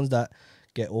friends. The ones that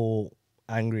get all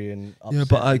angry and upset. Yeah,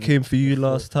 but I and came for you feel-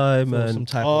 last time feel and some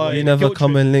type Oh, of way. yeah, you the never guilt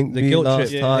come trip. and link The me guilt last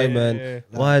trip. Yeah, time yeah, and yeah,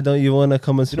 yeah. why don't you want to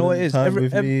come and You know what it is? spend time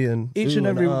with me? And Each and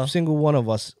every ah. single one of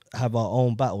us have our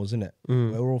own battles, innit?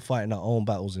 We're all fighting our own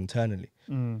battles internally.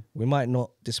 We might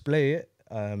not display it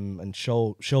and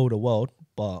show the world,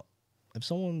 but if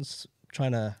someone's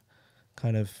trying to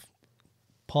kind of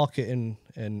park it in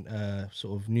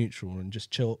sort of neutral and just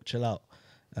chill out,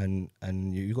 and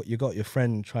you got your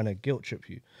friend trying to guilt trip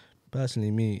you.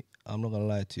 Personally, me, I'm not gonna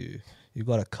lie to you. You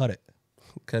gotta cut it.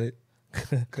 Cut it.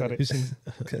 Got Who it. sings?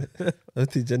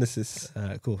 OT Genesis.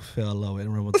 Cool. Feel Allah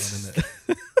in Ramadan,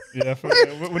 innit? Yeah,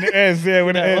 when it airs,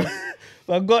 when it airs.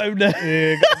 I got him there.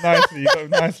 Yeah, you got him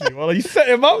nicely. Well, you set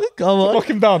him up. Come on. Knock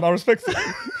him down. I respect it.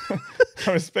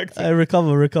 I respect it. I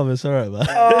recover. It's all right, man.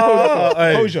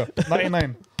 Composure.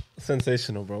 99.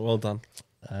 Sensational, bro. Well done.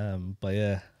 But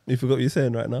yeah. You forgot what you're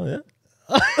saying right now, yeah?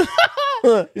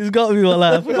 He's got me.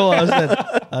 Like, I forgot what I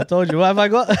said. I told you. What have I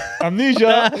got?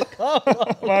 Amnesia.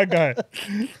 My guy.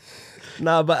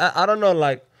 Nah, but I don't know.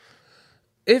 Like,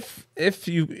 if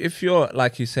you're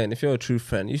like you're saying, if you're a true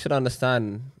friend, you should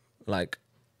understand like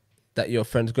that your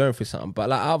friend's going through something. But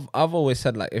like I've always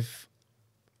said, like, if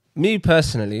me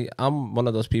personally, I'm one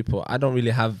of those people. I don't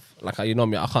really have like, you know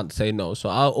me. I can't say no, so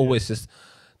I'll always just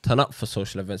turn up for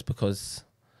social events because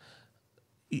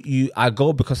I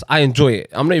go because I enjoy it.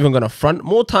 I'm not even gonna front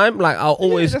more time. Like I'll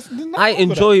always, I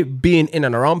enjoy being in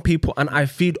and around people, and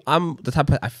I'm the type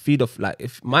of, I feed off, like,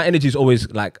 if my energy is always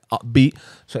like upbeat.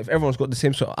 So if everyone's got the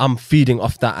same sort, I'm feeding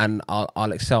off that, and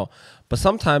I'll excel. But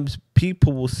sometimes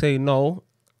people will say no,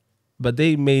 but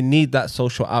they may need that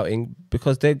social outing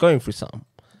because they're going through something.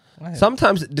 Right.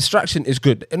 Sometimes distraction is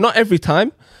good, not every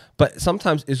time, but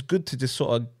sometimes it's good to just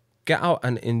sort of get out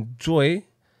and enjoy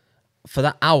for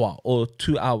that hour or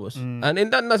 2 hours. And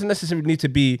that doesn't necessarily need to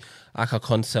be like a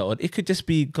concert, or it could just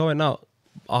be going out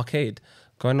arcade,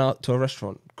 going out to a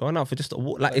restaurant, going out for just a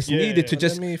walk. Like it's needed to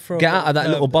just get out of that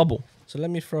little bubble. So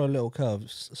let me throw a little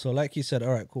curve. So like you said,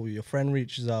 all right, cool. Your friend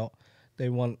reaches out. They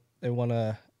want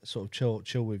to sort of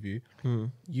chill with you.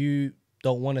 You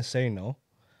don't want to say no.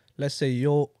 Let's say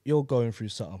you're going through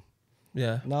something.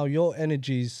 Yeah. Now your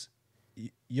energies,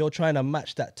 you're trying to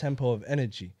match that tempo of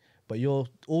energy, but you're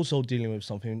also dealing with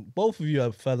something. Both of you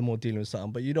are furthermore dealing with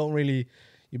something, but you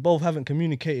both haven't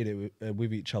communicated it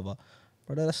with each other.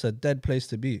 Brother, that's a dead place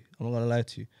to be. I'm not gonna lie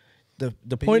to you.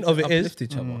 The point of it is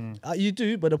each other. You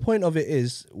do, but the point of it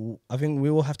is, I think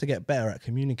we all have to get better at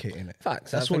communicating it.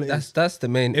 Facts. That's what it is. That's the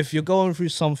main. If you're going through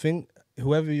something,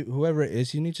 whoever it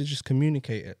is, you need to just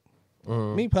communicate it.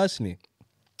 Me personally,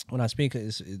 when I speak,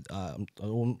 I'm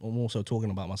also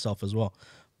talking about myself as well.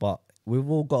 But we've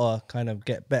all got to kind of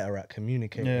get better at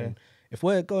communicating. Yeah. If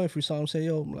we're going through something, say,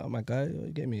 yo, my guy, you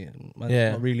get me.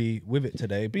 Man, not really with it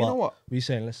today. But you know what? We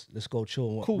saying, let's go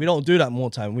chill. Cool. We don't do that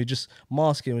more time. We just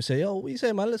mask it and we say, yo, what you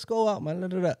saying, man? Let's go out, man.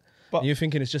 But and you're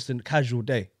thinking it's just a casual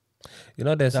day. You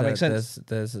know, Does that make sense?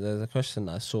 There's a question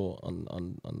I saw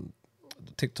on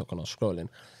TikTok when I was scrolling.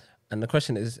 And the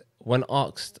question is, when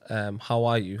asked, how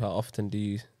are you? How often do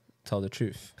you tell the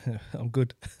truth? I'm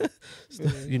good.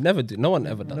 You never do. No one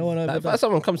ever does. No one ever does. If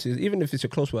someone comes to you, even if it's your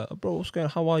close word, bro, what's going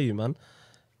on? How are you, man?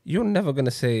 You're never going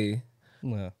to say,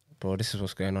 bro, this is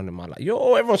what's going on in my life.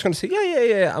 Everyone's going to say,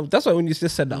 yeah. That's why when you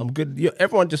just said that I'm good,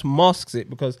 everyone just masks it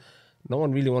because no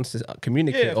one really wants to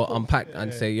communicate or unpack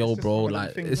and say, yo, bro,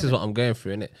 like, this is what I'm going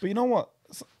through, innit? But you know what?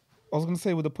 I was going to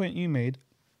say with the point you made,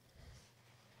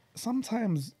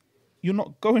 sometimes you're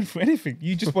not going through anything.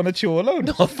 You just want to chill alone.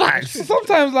 No, facts.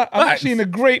 Sometimes, like, I'm actually in a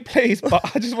great place, but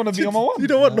I just want to be on my own. You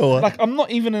don't want no one. Like, I'm not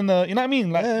even in a, you know what I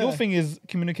mean? Like, your thing is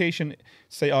communication.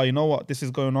 Say, oh, you know what? This is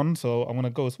going on, so I'm going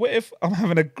to go. So what if I'm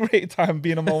having a great time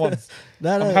being on my ones?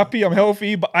 I'm happy, I'm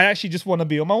healthy, but I actually just want to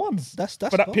be on my ones. That's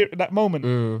for that period, that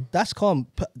moment. That's calm.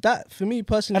 That, for me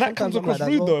personally, and that comes across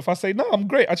rude, though, if I say, no, I'm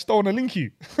great. I just don't want to link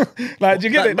you. Like, do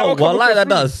you get it? No, well, like that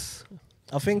does.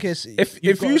 I think it's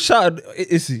if you shouted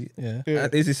Izzy,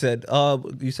 and Izzy said,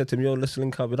 you said to me, yo, let's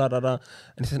link up, da. And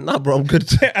he said, nah, bro, I'm good.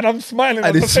 And I'm smiling.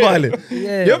 And he's smiling.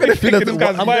 You're gonna feel this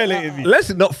guy's violating me.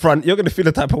 Let's not front. You're gonna feel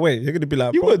the type of way. You're gonna be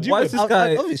like, why is this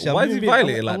guy? Why is he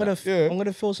violating like that? I'm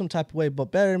gonna feel some type of way, but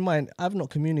bear in mind, I've not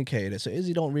communicated it, so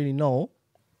Izzy don't really know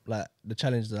like the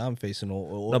challenge that I'm facing.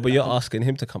 Or no, but you're asking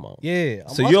him to come out. Yeah.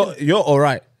 So you're all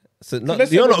right. So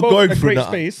you're not going through that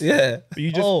space. Yeah. But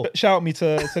you just shout me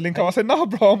to link up. I said, no,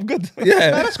 bro, I'm good.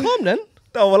 Yeah. That's calm then.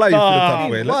 No, well, you feel the type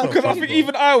of way. Because I think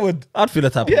even I would. I'd feel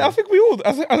the type of way. Yeah, I think we all,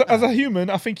 as a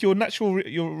human, I think your natural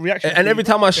your reaction. And every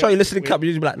time I show you listening up,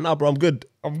 you'd be like, nah, bro, I'm good.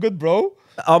 I'm good, bro.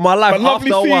 My life, But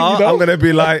lovely after a seeing while, you, though. I'm going to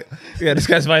be like, yeah, this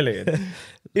guy's violated.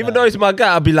 Even though he's my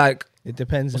guy, I'll be like, it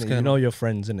depends. You know your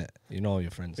friends, innit? You know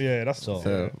your friends. Yeah, that's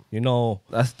so. You know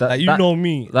that's that. Like, you know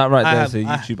me. That right there is a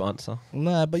YouTube answer.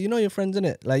 Nah, but you know your friends,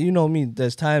 innit? Like you know me.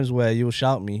 There's times where you'll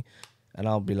shout me, and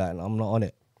I'll be like, I'm not on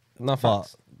it. No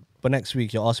facts. But next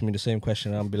week you'll ask me the same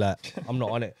question, and I'll be like, I'm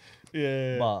not on it.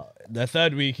 Yeah. But the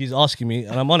third week he's asking me,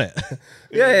 and I'm on it.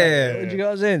 Yeah. What you get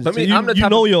what I'm saying? But so you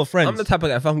know your friends. I'm the type of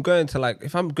guy. If I'm going to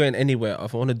if I'm going anywhere, or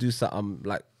if I want to do something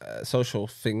like a social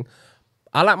thing.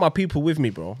 I like my people with me,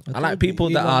 bro. I like people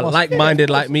that are like-minded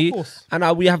like me,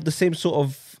 and we have the same sort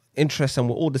of interests and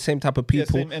we're all the same type of Yeah,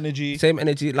 people. same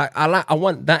energy. Like I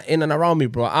want that in and around me,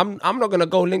 bro. I'm not gonna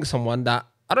go link someone that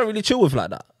I don't really chill with like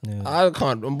that. Yeah. I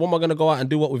can't. What am I gonna go out and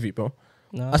do what with you, bro?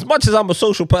 No. As much as I'm a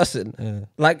social person, Yeah.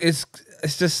 like it's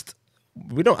just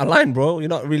we don't align, bro. You're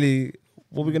not really.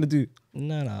 What we gonna do?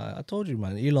 No, I told you,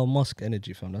 man. Elon Musk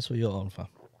energy, fam. That's what you're on, fam.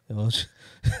 You're just,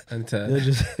 And you're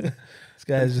just this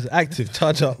guy is just active.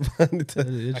 charge up.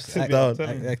 You're just Activity, down. I'm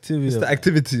telling you. activity. It's the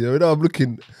activity. You know, I'm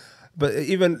looking. But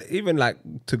even like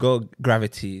to go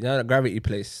gravity, you know, the gravity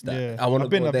place. That Yeah. I want to I've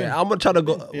been, go I've there. been. I'm not trying to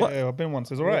go. Yeah, What? yeah, I've been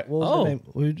once. It's all right. What was Oh. the name?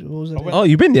 What was the name? Oh,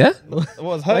 you been? Yeah. What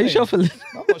was Why are you her? shuffling?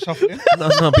 I'm not shuffling.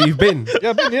 no, but you've been. Yeah,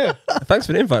 I've been. Yeah, Thanks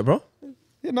for the invite, bro.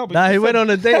 yeah. No, but Nah, you he said- went on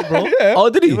a date, bro. Yeah. Oh,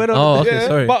 did he? You went on Oh, the- okay, Yeah,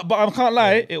 sorry. But I can't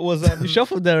lie. It was. You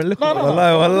shuffled there and look. No, no,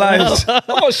 Wallahi. I'm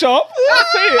not sharp. I'll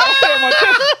say it. I'll say it on my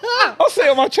chest. I'll say it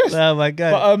on my chest. Oh my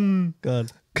god. But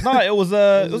God. no, it was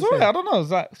alright. I don't know. It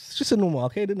was like It's just a normal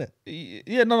arcade, isn't it?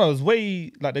 yeah, no, it was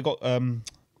way like they got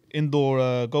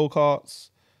indoor go karts.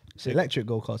 It's electric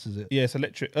go-karts, is it? Yeah, it's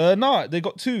electric. No, they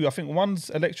got two. I think one's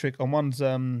electric and one's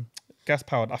gas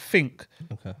powered. I think,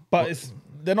 Okay. but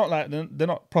they're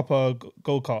not proper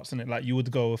go karts in it. Like you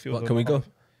would go if you. What, can we go?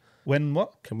 When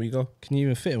what? Can we go? Can you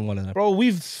even fit in one of them? Bro,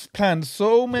 we've planned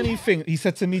so many things. He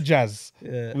said to me, Jazz.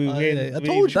 Yeah. We- Oh, we- yeah. I we-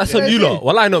 told you. That's on you lot.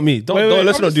 Wallahi, not me. Don't. Wait,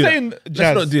 Let's I'm not just do saying that.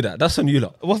 jazz. Let's not do that. That's on you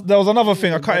lot. There was another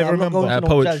thing I can't even I'm not remember. going to no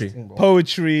Poetry. jazz thing, bro.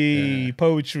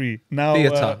 Poetry. Now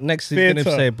Theatre. Next, he's going to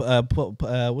theatre.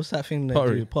 say, what's that thing? They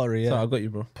Pottery. do? Pottery, Sorry, yeah. I got you,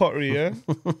 bro. pottery, yeah.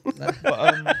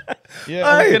 But, yeah.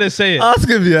 I'm Hey, going to say it. Ask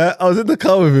him, yeah. I was in the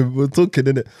car with him. We were talking,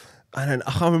 innit? And then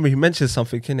I can't remember. He mentioned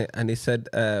something, innit? And he said,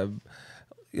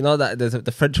 you know that there's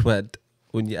the French word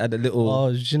when you add a little.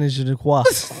 Oh, je ne crois.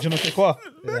 Je ne sais quoi.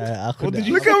 Yeah, I What could. did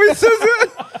you Look how he says it.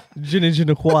 Je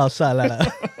ne crois, something like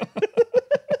that.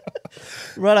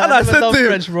 Brother, And I I never said done to him,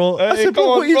 French, bro. I said, come bro, on,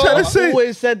 what are you bro. trying to I've say?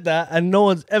 always said that, and no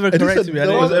one's ever And he corrected said, me. no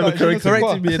And one's they- ever je ne sais quoi.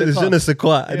 corrected me in the Je car. ne sais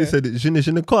quoi. And he Yeah. said,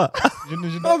 je ne quoi. Je ne-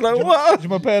 je ne- I was like, je- what? Je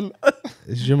m'appelle.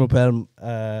 Je m'appelle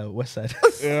West Side.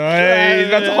 Hey,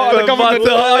 that's hard. The government.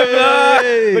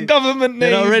 Hey. The government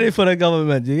They're name. not ready for the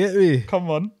government. You get me? Come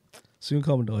on. Soon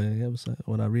come, though. Yeah,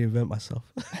 when I reinvent myself.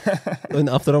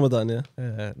 After Ramadan,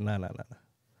 yeah. Nah.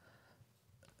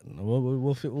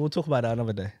 We'll talk about that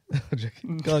another day. I'm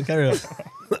joking. Go on, carry on.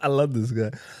 I love this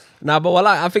guy. Nah, but well,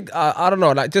 I think I don't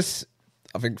know. Like, just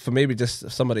I think for maybe just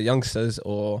some of the youngsters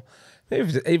or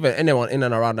maybe even anyone in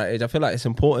and around that age, I feel like it's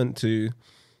important to.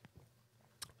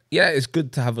 Yeah, it's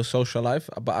good to have a social life,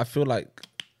 but I feel like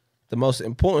the most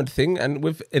important thing, and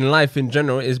in life in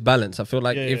general, is balance. I feel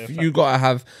like if you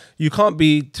you can't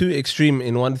be too extreme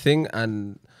in one thing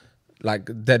and like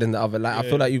dead in the other. Like I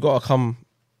feel like you gotta come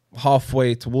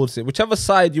halfway towards it, whichever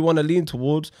side you want to lean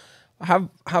towards. Have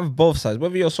both sides.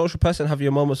 Whether you're a social person, have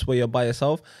your moments where you're by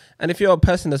yourself, and if you're a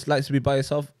person that likes to be by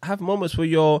yourself, have moments where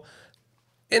you're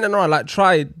in and around. Like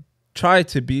try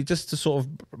to be, just to sort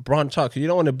of branch out. 'Cause you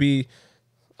don't want to be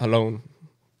alone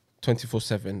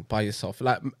 24/7 by yourself.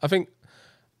 Like I think,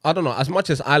 I don't know, as much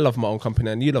as I love my own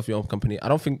company and you love your own company, I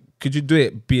don't think could you do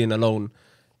it being alone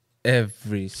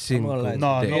every single like-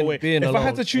 No, day. no way. being If I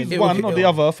had alone. to choose It one would- or the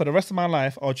other for the rest of my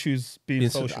life, I'll choose being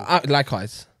social.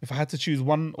 Likewise. If I had to choose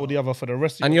one or the other for the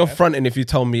rest of And your you're life, fronting if you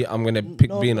tell me I'm gonna pick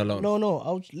being alone. No.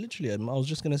 I was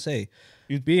just gonna say,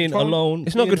 you'd being try- alone.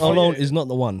 It's not being good for alone you. is not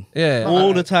the one. Yeah.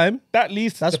 All the time. that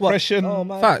leads to That's what- depression. Oh,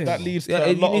 man. Facts. That leads to Yeah, a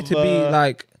you lot need of, to be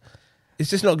like. It's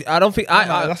just not. I don't think.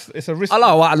 it's a risk.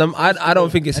 Allah A'lam, I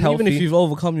don't think it's And healthy. even if you've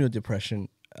overcome your depression,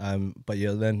 but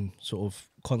you're then sort of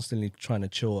constantly trying to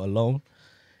chill alone,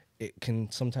 it can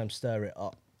sometimes stir it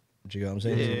up. Do you get what I'm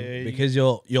saying? Yeah. Because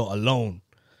you're alone,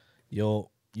 you're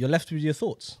left with your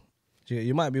thoughts.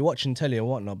 You might be watching telly and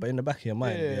whatnot, but in the back of your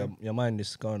mind, Yeah. your mind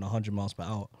is going 100 miles per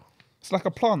hour. It's like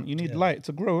a plant. You need light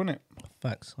to grow, innit?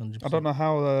 Facts, 100%. I don't know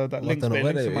how that links, don't but know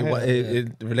it links in my whether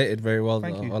head. it related very well.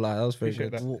 Thank though. you. Allah, that was very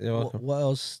Appreciate good. that. You're welcome. What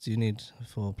else do you need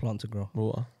for a plant to grow?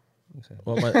 Water. Okay.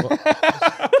 What am I-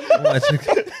 What's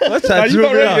Nah, that? you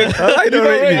don't rate it. I You don't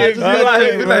rate me. it. You don't Wallahi,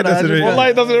 rate it. wallahi doesn't rate me.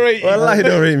 Wallahi doesn't rate you. Wallahi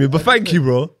don't rate me. But thank you,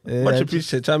 bro. Yeah, Much just-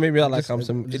 appreciated. Try to make me out like I'm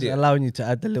some Just idiot. allowing you to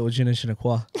add the little je ne sais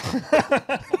quoi.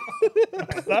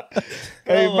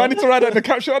 Hey, man, need to write that in the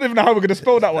caption. I don't even know how we're going to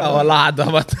spell that one. Oh, Allah, I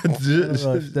don't want to Bro, do-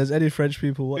 if there's any French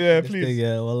people watching Yeah, this please. thing,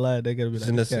 yeah, wallah, they're gonna be like,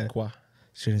 Je ne this sais guy, quoi.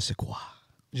 je ne sais quoi.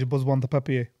 Je besoin de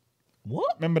papier.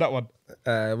 What? Remember that one?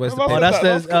 Where's the Remember I paper? said that's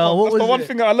that? the- Come on, what that's was the one it?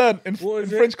 thing I learned in What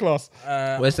was it? French class.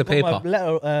 Where's the I've got my paper?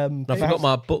 letter, I forgot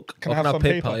my book. Can I have some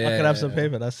paper? Yeah, I can have some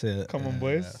paper. That's it. Come on,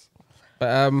 boys. But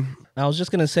I was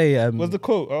just gonna say, What's the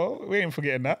quote? Oh, we ain't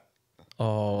forgetting that.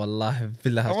 Oh, wallahi,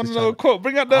 Villa I has want just to know a tried- quote.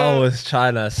 Bring out the. I was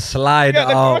trying to slide bring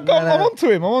out the out I'm on to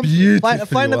him. I'm on to him. beautifully.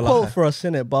 Find a wallahi. quote for us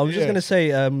in it. But I was just Yeah. gonna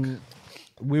say,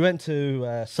 we went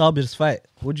to Sabir's fight.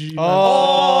 What did you?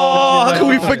 Oh, how can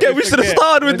we forget? We should have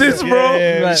started with this, bro.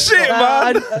 Yeah. Shit,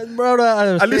 man.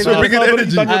 At At least we're bringing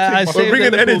energy. We're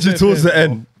bringing energy towards the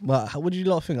end. But what did you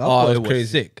lot think? I Oh, thought it was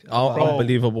crazy. sick. Oh, Bro.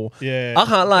 unbelievable. Yeah. I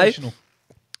can't lie. Professional.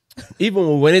 Even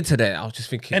when we went into there, I was just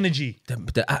thinking Energy.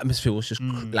 the atmosphere was just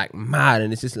like mad,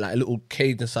 and it's just like a little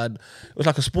cage inside. It was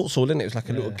like a sports hall, innit? It was like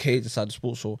a little cage inside the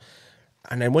sports hall.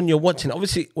 And then when you're watching,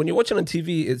 obviously, when you're watching on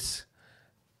TV,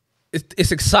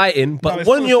 it's exciting. But it's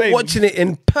when still you're the same. watching it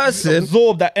in person,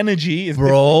 Absorb that energy. Is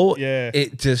bro, different.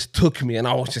 it just took me, and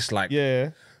I was just like,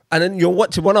 Yeah. And then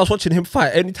when I was watching him fight,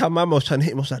 anytime my man was trying to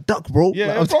hit him, I was like, duck, bro.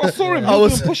 Yeah. Like, Bro, I saw him. I He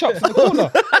was was- doing push-ups in the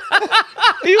corner.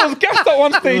 He was gassed at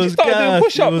one stage. He was started doing gassed,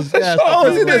 push-ups. he was gassed. I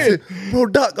was in there. there, bro,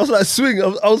 duck. I was like, swing.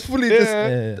 I was fully Yeah.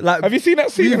 just like. Have you seen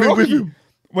that scene in moving with Rocky him.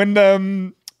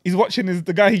 when he's watching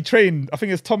the guy he trained? I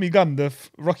think it's Tommy Gunn, the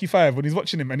Rocky 5. When he's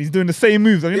watching him and he's doing the same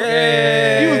moves. And he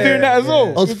was doing that as well.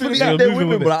 I was He fully doing in that. there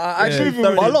with him, but I actually Yeah.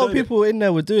 thoroughly But a lot of enjoyed it. people in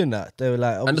there were doing that. They were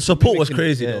like, And the support was obviously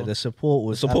crazy, Yeah, though. the support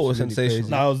was support was absolutely sensational. crazy.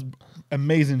 That was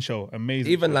amazing show.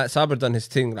 Amazing. Even show. like Saber done his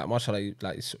thing, like mashallah, he rocked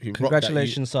that.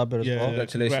 Congratulations, Sabir, as Yeah. well.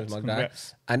 Congratulations, Congrats, my guy.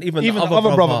 congrats. And even Even the the other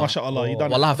other brother, mashallah, he oh, done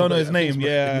it. wallah, I don't know forgot his I think name,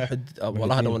 it's yeah.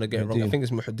 Wallah, I don't want to get it wrong. I Muhyiddin. think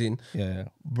it's Muhyiddin. Yeah.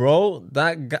 Bro,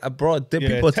 that guy, bro, Yeah,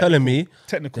 people are telling me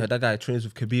technical. that guy trains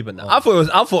with Khabib now. I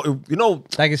thought, you know,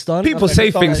 Dagestan. people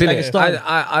say Dagestan, things in it.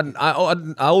 Dagestan. I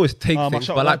always take things,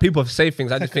 mashallah. but like people say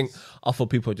things, I just think I thought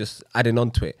people just adding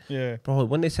on to it. Yeah. Bro,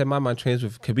 when they say my man trains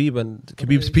with Khabib and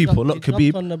Khabib's people, not He jumped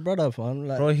Khabib, on the brother, fam.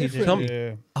 Like, bro, he different. jumped.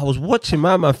 Yeah. I was watching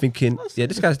my man thinking, yeah,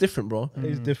 this guy's different, bro.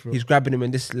 He's different. He's grabbing him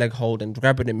in this leg hold and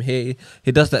grabbing him here.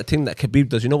 He does that thing that Khabib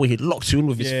does, you know, where he locks you in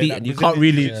with his feet that and you Brazilian can't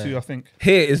really. jiu-jitsu, I think.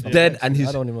 Here is dead and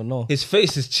I don't even know. his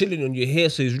face is chilling on your hair,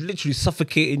 so he's literally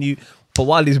suffocating you. But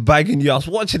while he's bagging you, I was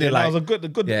watching it That like. was a good Yeah,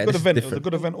 good this is event. It was a different.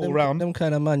 good event all Them- round. Them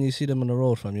kind of man, you see them on the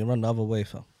road, fam. You run the other way,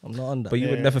 fam. I'm not on that. But you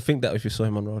would Yeah. never think that if you saw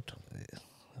him on road.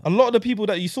 A lot of the people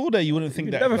that you saw there, you wouldn't think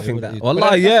You'd that. never But think that. But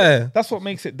Wallah, yeah. That's what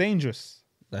makes it dangerous.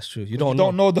 That's true. You You don't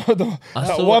don't know. know I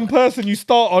that saw- one person you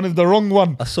start on is the wrong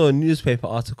one. I saw a newspaper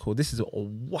article. This is a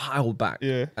while back.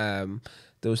 Yeah.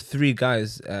 There was 3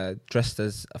 guys dressed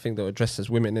as, I think they were dressed as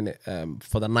women in it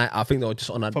for the night. I think they were just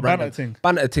on a For random-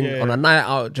 banter thing. thing Yeah. on a night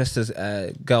out dressed as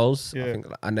girls. Yeah. I think,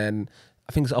 and then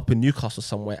I think it's up in Newcastle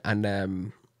somewhere,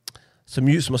 and some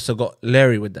youths must have got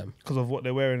leery with them Because of what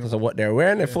they're wearing. because of what they're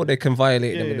wearing. They thought they can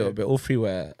violate them a Yeah, little yeah. bit. All 3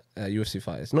 were UFC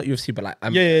fighters, not UFC, but like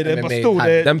but MMA still, type,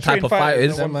 they're them type trained of fighters.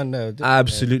 fighters. Them man there.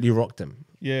 Absolutely rocked them.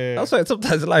 Yeah. That's why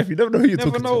sometimes in life you never know who you're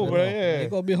Never talking know, to. bro. You Yeah.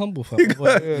 gotta be humble, fam. You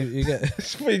get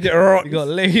Before you get rocked. you got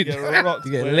laid. Yeah, rocked,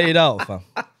 You get bro. laid out, fam.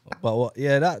 But what?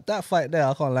 Yeah, that fight there,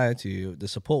 I can't lie to you. The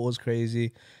support was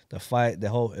crazy. The fight, the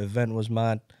whole event was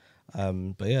mad.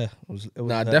 But yeah, it was.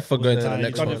 Nah, definitely going to the you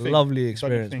next done one. your thing. Lovely Done your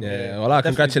experience. thing. bro. Yeah, Yeah. well, Definitely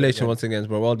congratulations good, once again,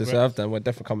 bro. Well deserved, and we're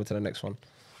definitely coming to the next one.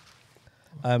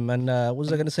 And what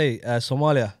was I gonna say?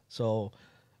 Somalia. So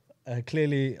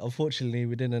clearly, unfortunately,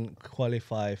 we didn't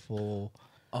qualify for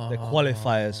the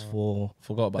qualifiers for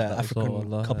Forgot about the that as African well,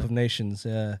 wallah. Cup of Nations.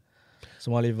 Yeah,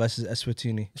 Somalia versus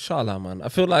Eswatini. Inshallah, man. I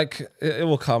feel like it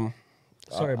will come.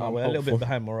 Sorry, man, I'm we're a little hopeful. bit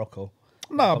behind Morocco.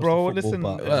 Nah, comes to bro. football, Listen.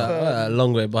 but- it's, We're a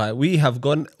long way behind. We have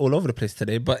gone all over the place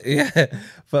today, but yeah,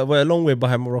 but we're a long way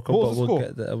behind Morocco. What But was the we'll score?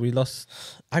 get there. We lost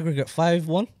Aggregate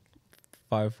 5-1,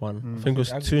 5-1. I think it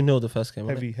was 2-0 the first game.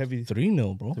 heavy, heavy.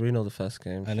 3-0, bro. 3-0 the first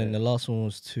game. And then the last one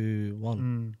was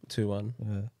 2-1. 2-1.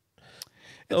 Yeah.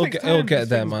 It'll takes get- it'll time, get these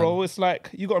there, things, man. bro. It's like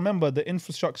you got to remember the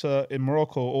infrastructure in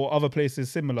Morocco or other places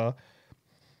similar.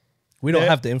 We don't Yeah.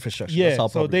 have the infrastructure. Yeah, That's our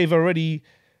so problem. they've already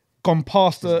gone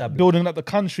past the Established. building up the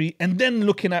country and then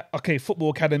looking at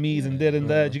football academies and there and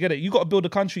there. Do you get it? You got to build the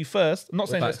country first. I'm not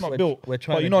saying it's not we're- built, we're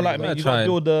trying but you to know, do like that. mate, We're you got to trying.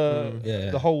 build the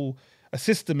Yeah. the whole a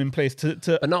system in place to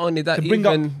But not only that, to bring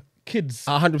even up kids.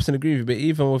 I 100% agree with you. But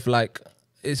even with like,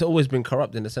 it's always been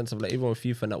corrupt in the sense of like, even with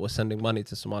FIFA that was sending money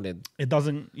to Somalia, It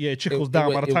doesn't. Yeah, it trickles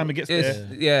down by the time it gets it's- there.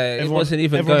 Yeah, it Everyone- wasn't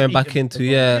even everyone's going back eating. into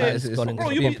yeah. Yeah, it's it's gone into Bro,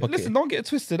 being you pocketed. listen. Don't get it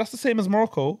twisted. That's the same as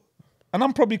Morocco, and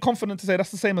I'm probably confident to say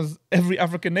that's the same as every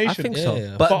African nation. I think Yeah, so. yeah.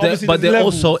 But But obviously but they there's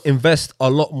also levels. invest a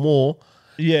lot more.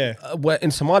 Yeah, Where in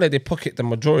Somalia they pocket the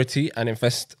majority and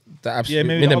invest the yeah. absolute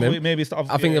Maybe minimum. maybe it's the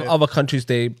other, I think yeah, in other countries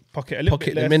they pocket a little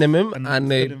pocket bit the less minimum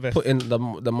and they still invest. put in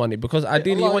the money because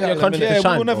ideally you Allah want your Ya'lam, country Yeah, to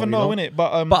shine. we'll never bro, know, you know? innit?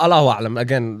 But But Allahu A'lam,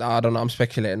 again, I don't know. I'm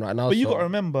speculating right now. But you so- got to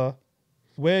remember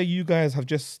where you guys have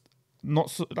just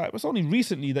not so, like it's only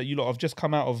recently that you lot have just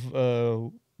come out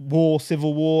of war,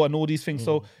 civil war, and all these things.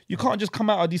 So you can't just come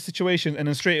out of these situations and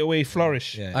then straight away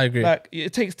flourish. Yeah. I agree. Like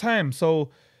it takes time. So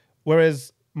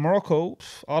Whereas Morocco,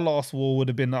 our last war would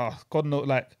have been, God knows,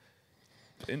 like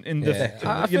in the,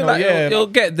 I you feel know, like yeah. it'll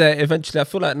get there eventually. I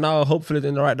feel like now, hopefully,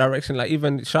 in the right direction. Like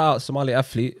even shout out Somali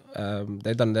Athlete,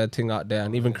 they done their thing out there,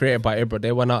 and even created by Ibra,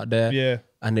 they went out there, Yeah.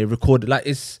 and they recorded. Like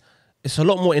it's a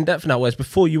lot more in depth now. Whereas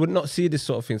before, you would not see this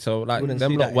sort of thing. So like Wouldn't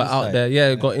them see lot that were out insight.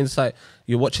 there, got insight.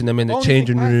 You're watching them in the Only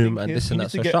changing thing I room think and is this you and need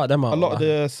that. to So get shout them out. a lot of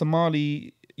the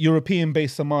Somali,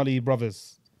 European-based Somali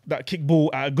brothers that kick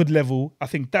ball at a good level. I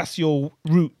think that's your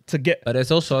route to get. But there's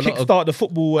also a lot of. Kickstart the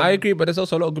football. I agree, but there's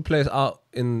also a lot of good players out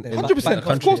in 100%. the Of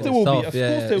country course there will be. itself. Of Yeah,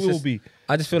 course there it's will just- be.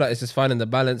 I just feel like it's just finding the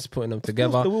balance, putting them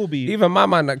together. there will be. Even my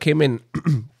man that came in,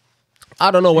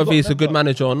 I don't know whether got he's a them, good but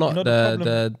manager or not. you know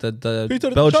the The Peter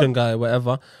the Belgian Champ. guy,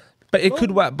 whatever. But it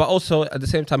could work. But also at the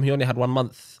same time, he only had 1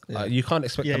 month. You can't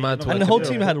expect Yeah, the man you're to not work And the whole Yeah.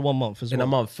 team had 1 month as in well. a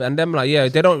month. And them like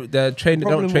they don't train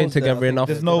Problem together was that I think enough.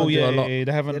 There's They no, don't do a lot. they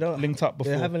haven't They don't- linked up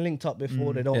before. They haven't linked up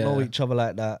before. They don't know each other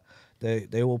like that.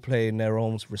 They all play in their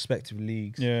own respective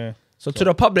leagues. Yeah. So to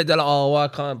the public, they're like, oh, I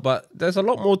can't. But there's a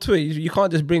lot more to it. You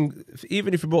can't just bring,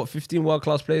 even if you brought 15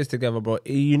 world-class players together, bro,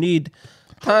 you need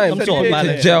time Some to sort of get to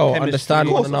balance, gel, chemistry. understand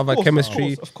Of one course, another, of course,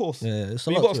 chemistry. Of course. Yeah, it's a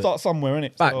But you lot got to to it. start somewhere,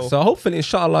 innit? Back. So hopefully,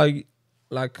 inshallah,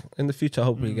 like in the future,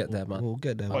 hopefully you get there, man. We'll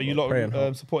get there. But you Pray and lot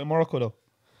hope. supporting Morocco though?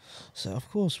 So of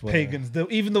course, we're- Pagans.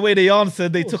 Even the way they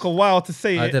answered, they took a while to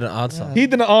say I it. didn't answer. He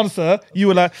didn't answer. You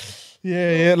were like,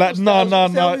 yeah, like, no.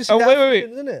 Obviously Oh, wait.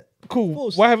 Africans, innit? Cool.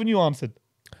 course. Why haven't you answered?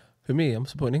 For me, I'm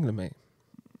supporting England, mate.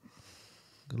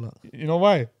 Good luck. You know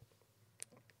why?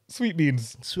 Sweet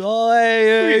beans. Sweet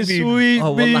beans. beans.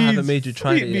 Oh, well, I haven't made you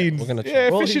try Sweet it yet. beans. We're gonna try. Yeah,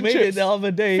 Bro, fish he and made chips. it the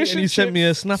other day Fish and and he sent me a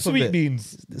chips, snap of sweet it.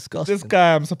 beans. It's disgusting. This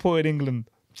guy, I'm supporting England.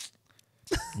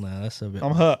 Nah, that's a bit.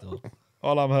 I'm hurt. still.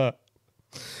 I'm hurt.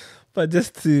 But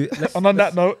just to And on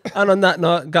that note, and on that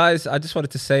note, guys, I just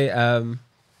wanted to say,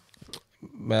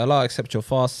 may Allah accept your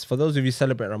fast. For those of you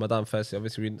celebrating Ramadan, firstly,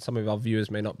 obviously some of our viewers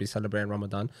may not be celebrating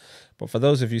Ramadan, but for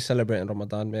those of you celebrating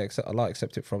Ramadan, may Allah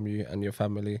accept it from you and your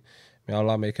family. May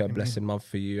Allah make it a blessed month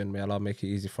for you, and may Allah make it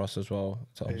easy for us as well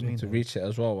to reach it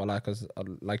as well.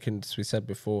 Like we said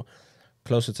before,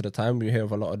 closer to the time we hear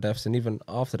of a lot of deaths, and even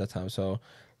after the time. So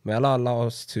may Allah allow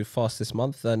us to fast this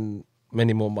month and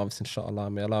many more months, inshallah.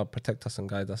 May Allah protect us and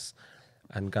guide us,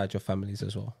 and guide your families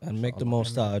as well. And make the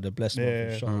most out of the blessed month,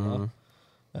 Yeah. inshallah.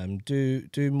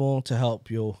 Do more to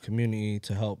help your community,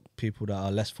 to help people that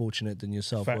are less fortunate than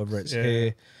yourself, Facts, whether it's yeah.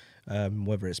 here,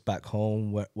 whether it's back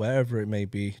home, wherever it may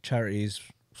be. Charities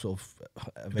sort of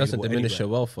It doesn't diminish your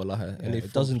anywhere. wealth, Allah. Yeah, Any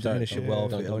it doesn't form of diminish charity your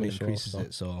wealth. don't It only diminish your wealth,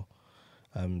 increases so.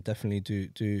 it. So definitely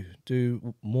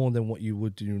do more than what you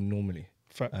would do normally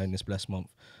Facts. in this blessed month.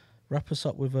 Wrap us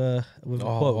up with a Oh,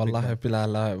 quote. big wallahi, man.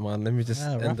 billah, man. Let me just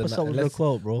end wrap the us night. up with a Let's-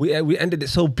 quote, bro. We ended it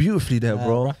so beautifully there,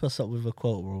 bro. Wrap us up with a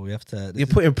quote, bro. We have to. You're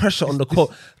putting pressure on the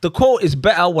quote. The quote is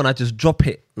better when I just drop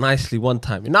it nicely one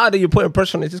time. Now that you're putting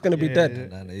pressure on it, it's just going to be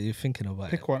dead. Nah, you're thinking about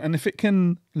it. Pick one. And if it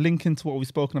can link into what we've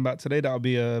spoken about today, that'll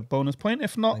be a bonus point.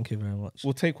 If not, Thank you very much.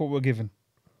 we'll take what we're given.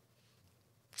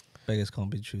 Beggars can't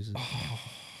be choosers.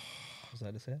 Was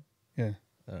that the same? Yeah.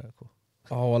 All right, cool.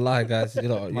 Oh, wallahi, guys. You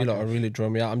lot are really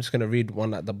drawing me out. I'm just going to read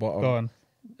one at the bottom. Go on.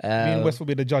 Me and West will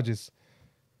be the judges.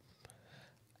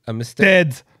 A mistake.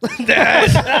 Dead.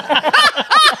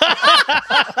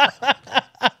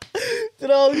 Did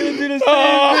I was gonna do the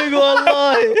same thing,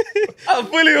 wallahi. I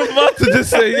fully was about to just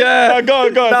say, yeah. Go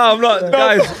on. No, I'm not.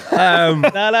 Guys,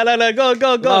 No,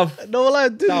 go. Love. No, wallahi,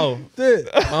 do No. it.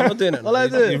 I'm not doing it. Wallahi,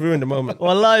 do it. You ruined the moment.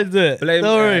 Wallahi, do it. Blame,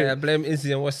 Don't worry. blame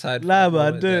Izzy and Westside. Nah, for the man,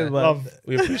 moment, do it, yeah. man. Love.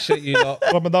 We appreciate you lot.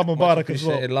 Ramadan Much Mubarak as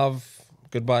well. appreciated. Love.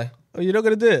 Goodbye. Oh, you're not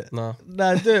gonna do it? No.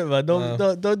 Nah, do it, man.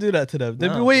 Don't do that to them. They've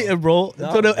Nah, been waiting, bro,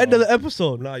 until the end of the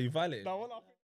episode. No, you violated. Nah,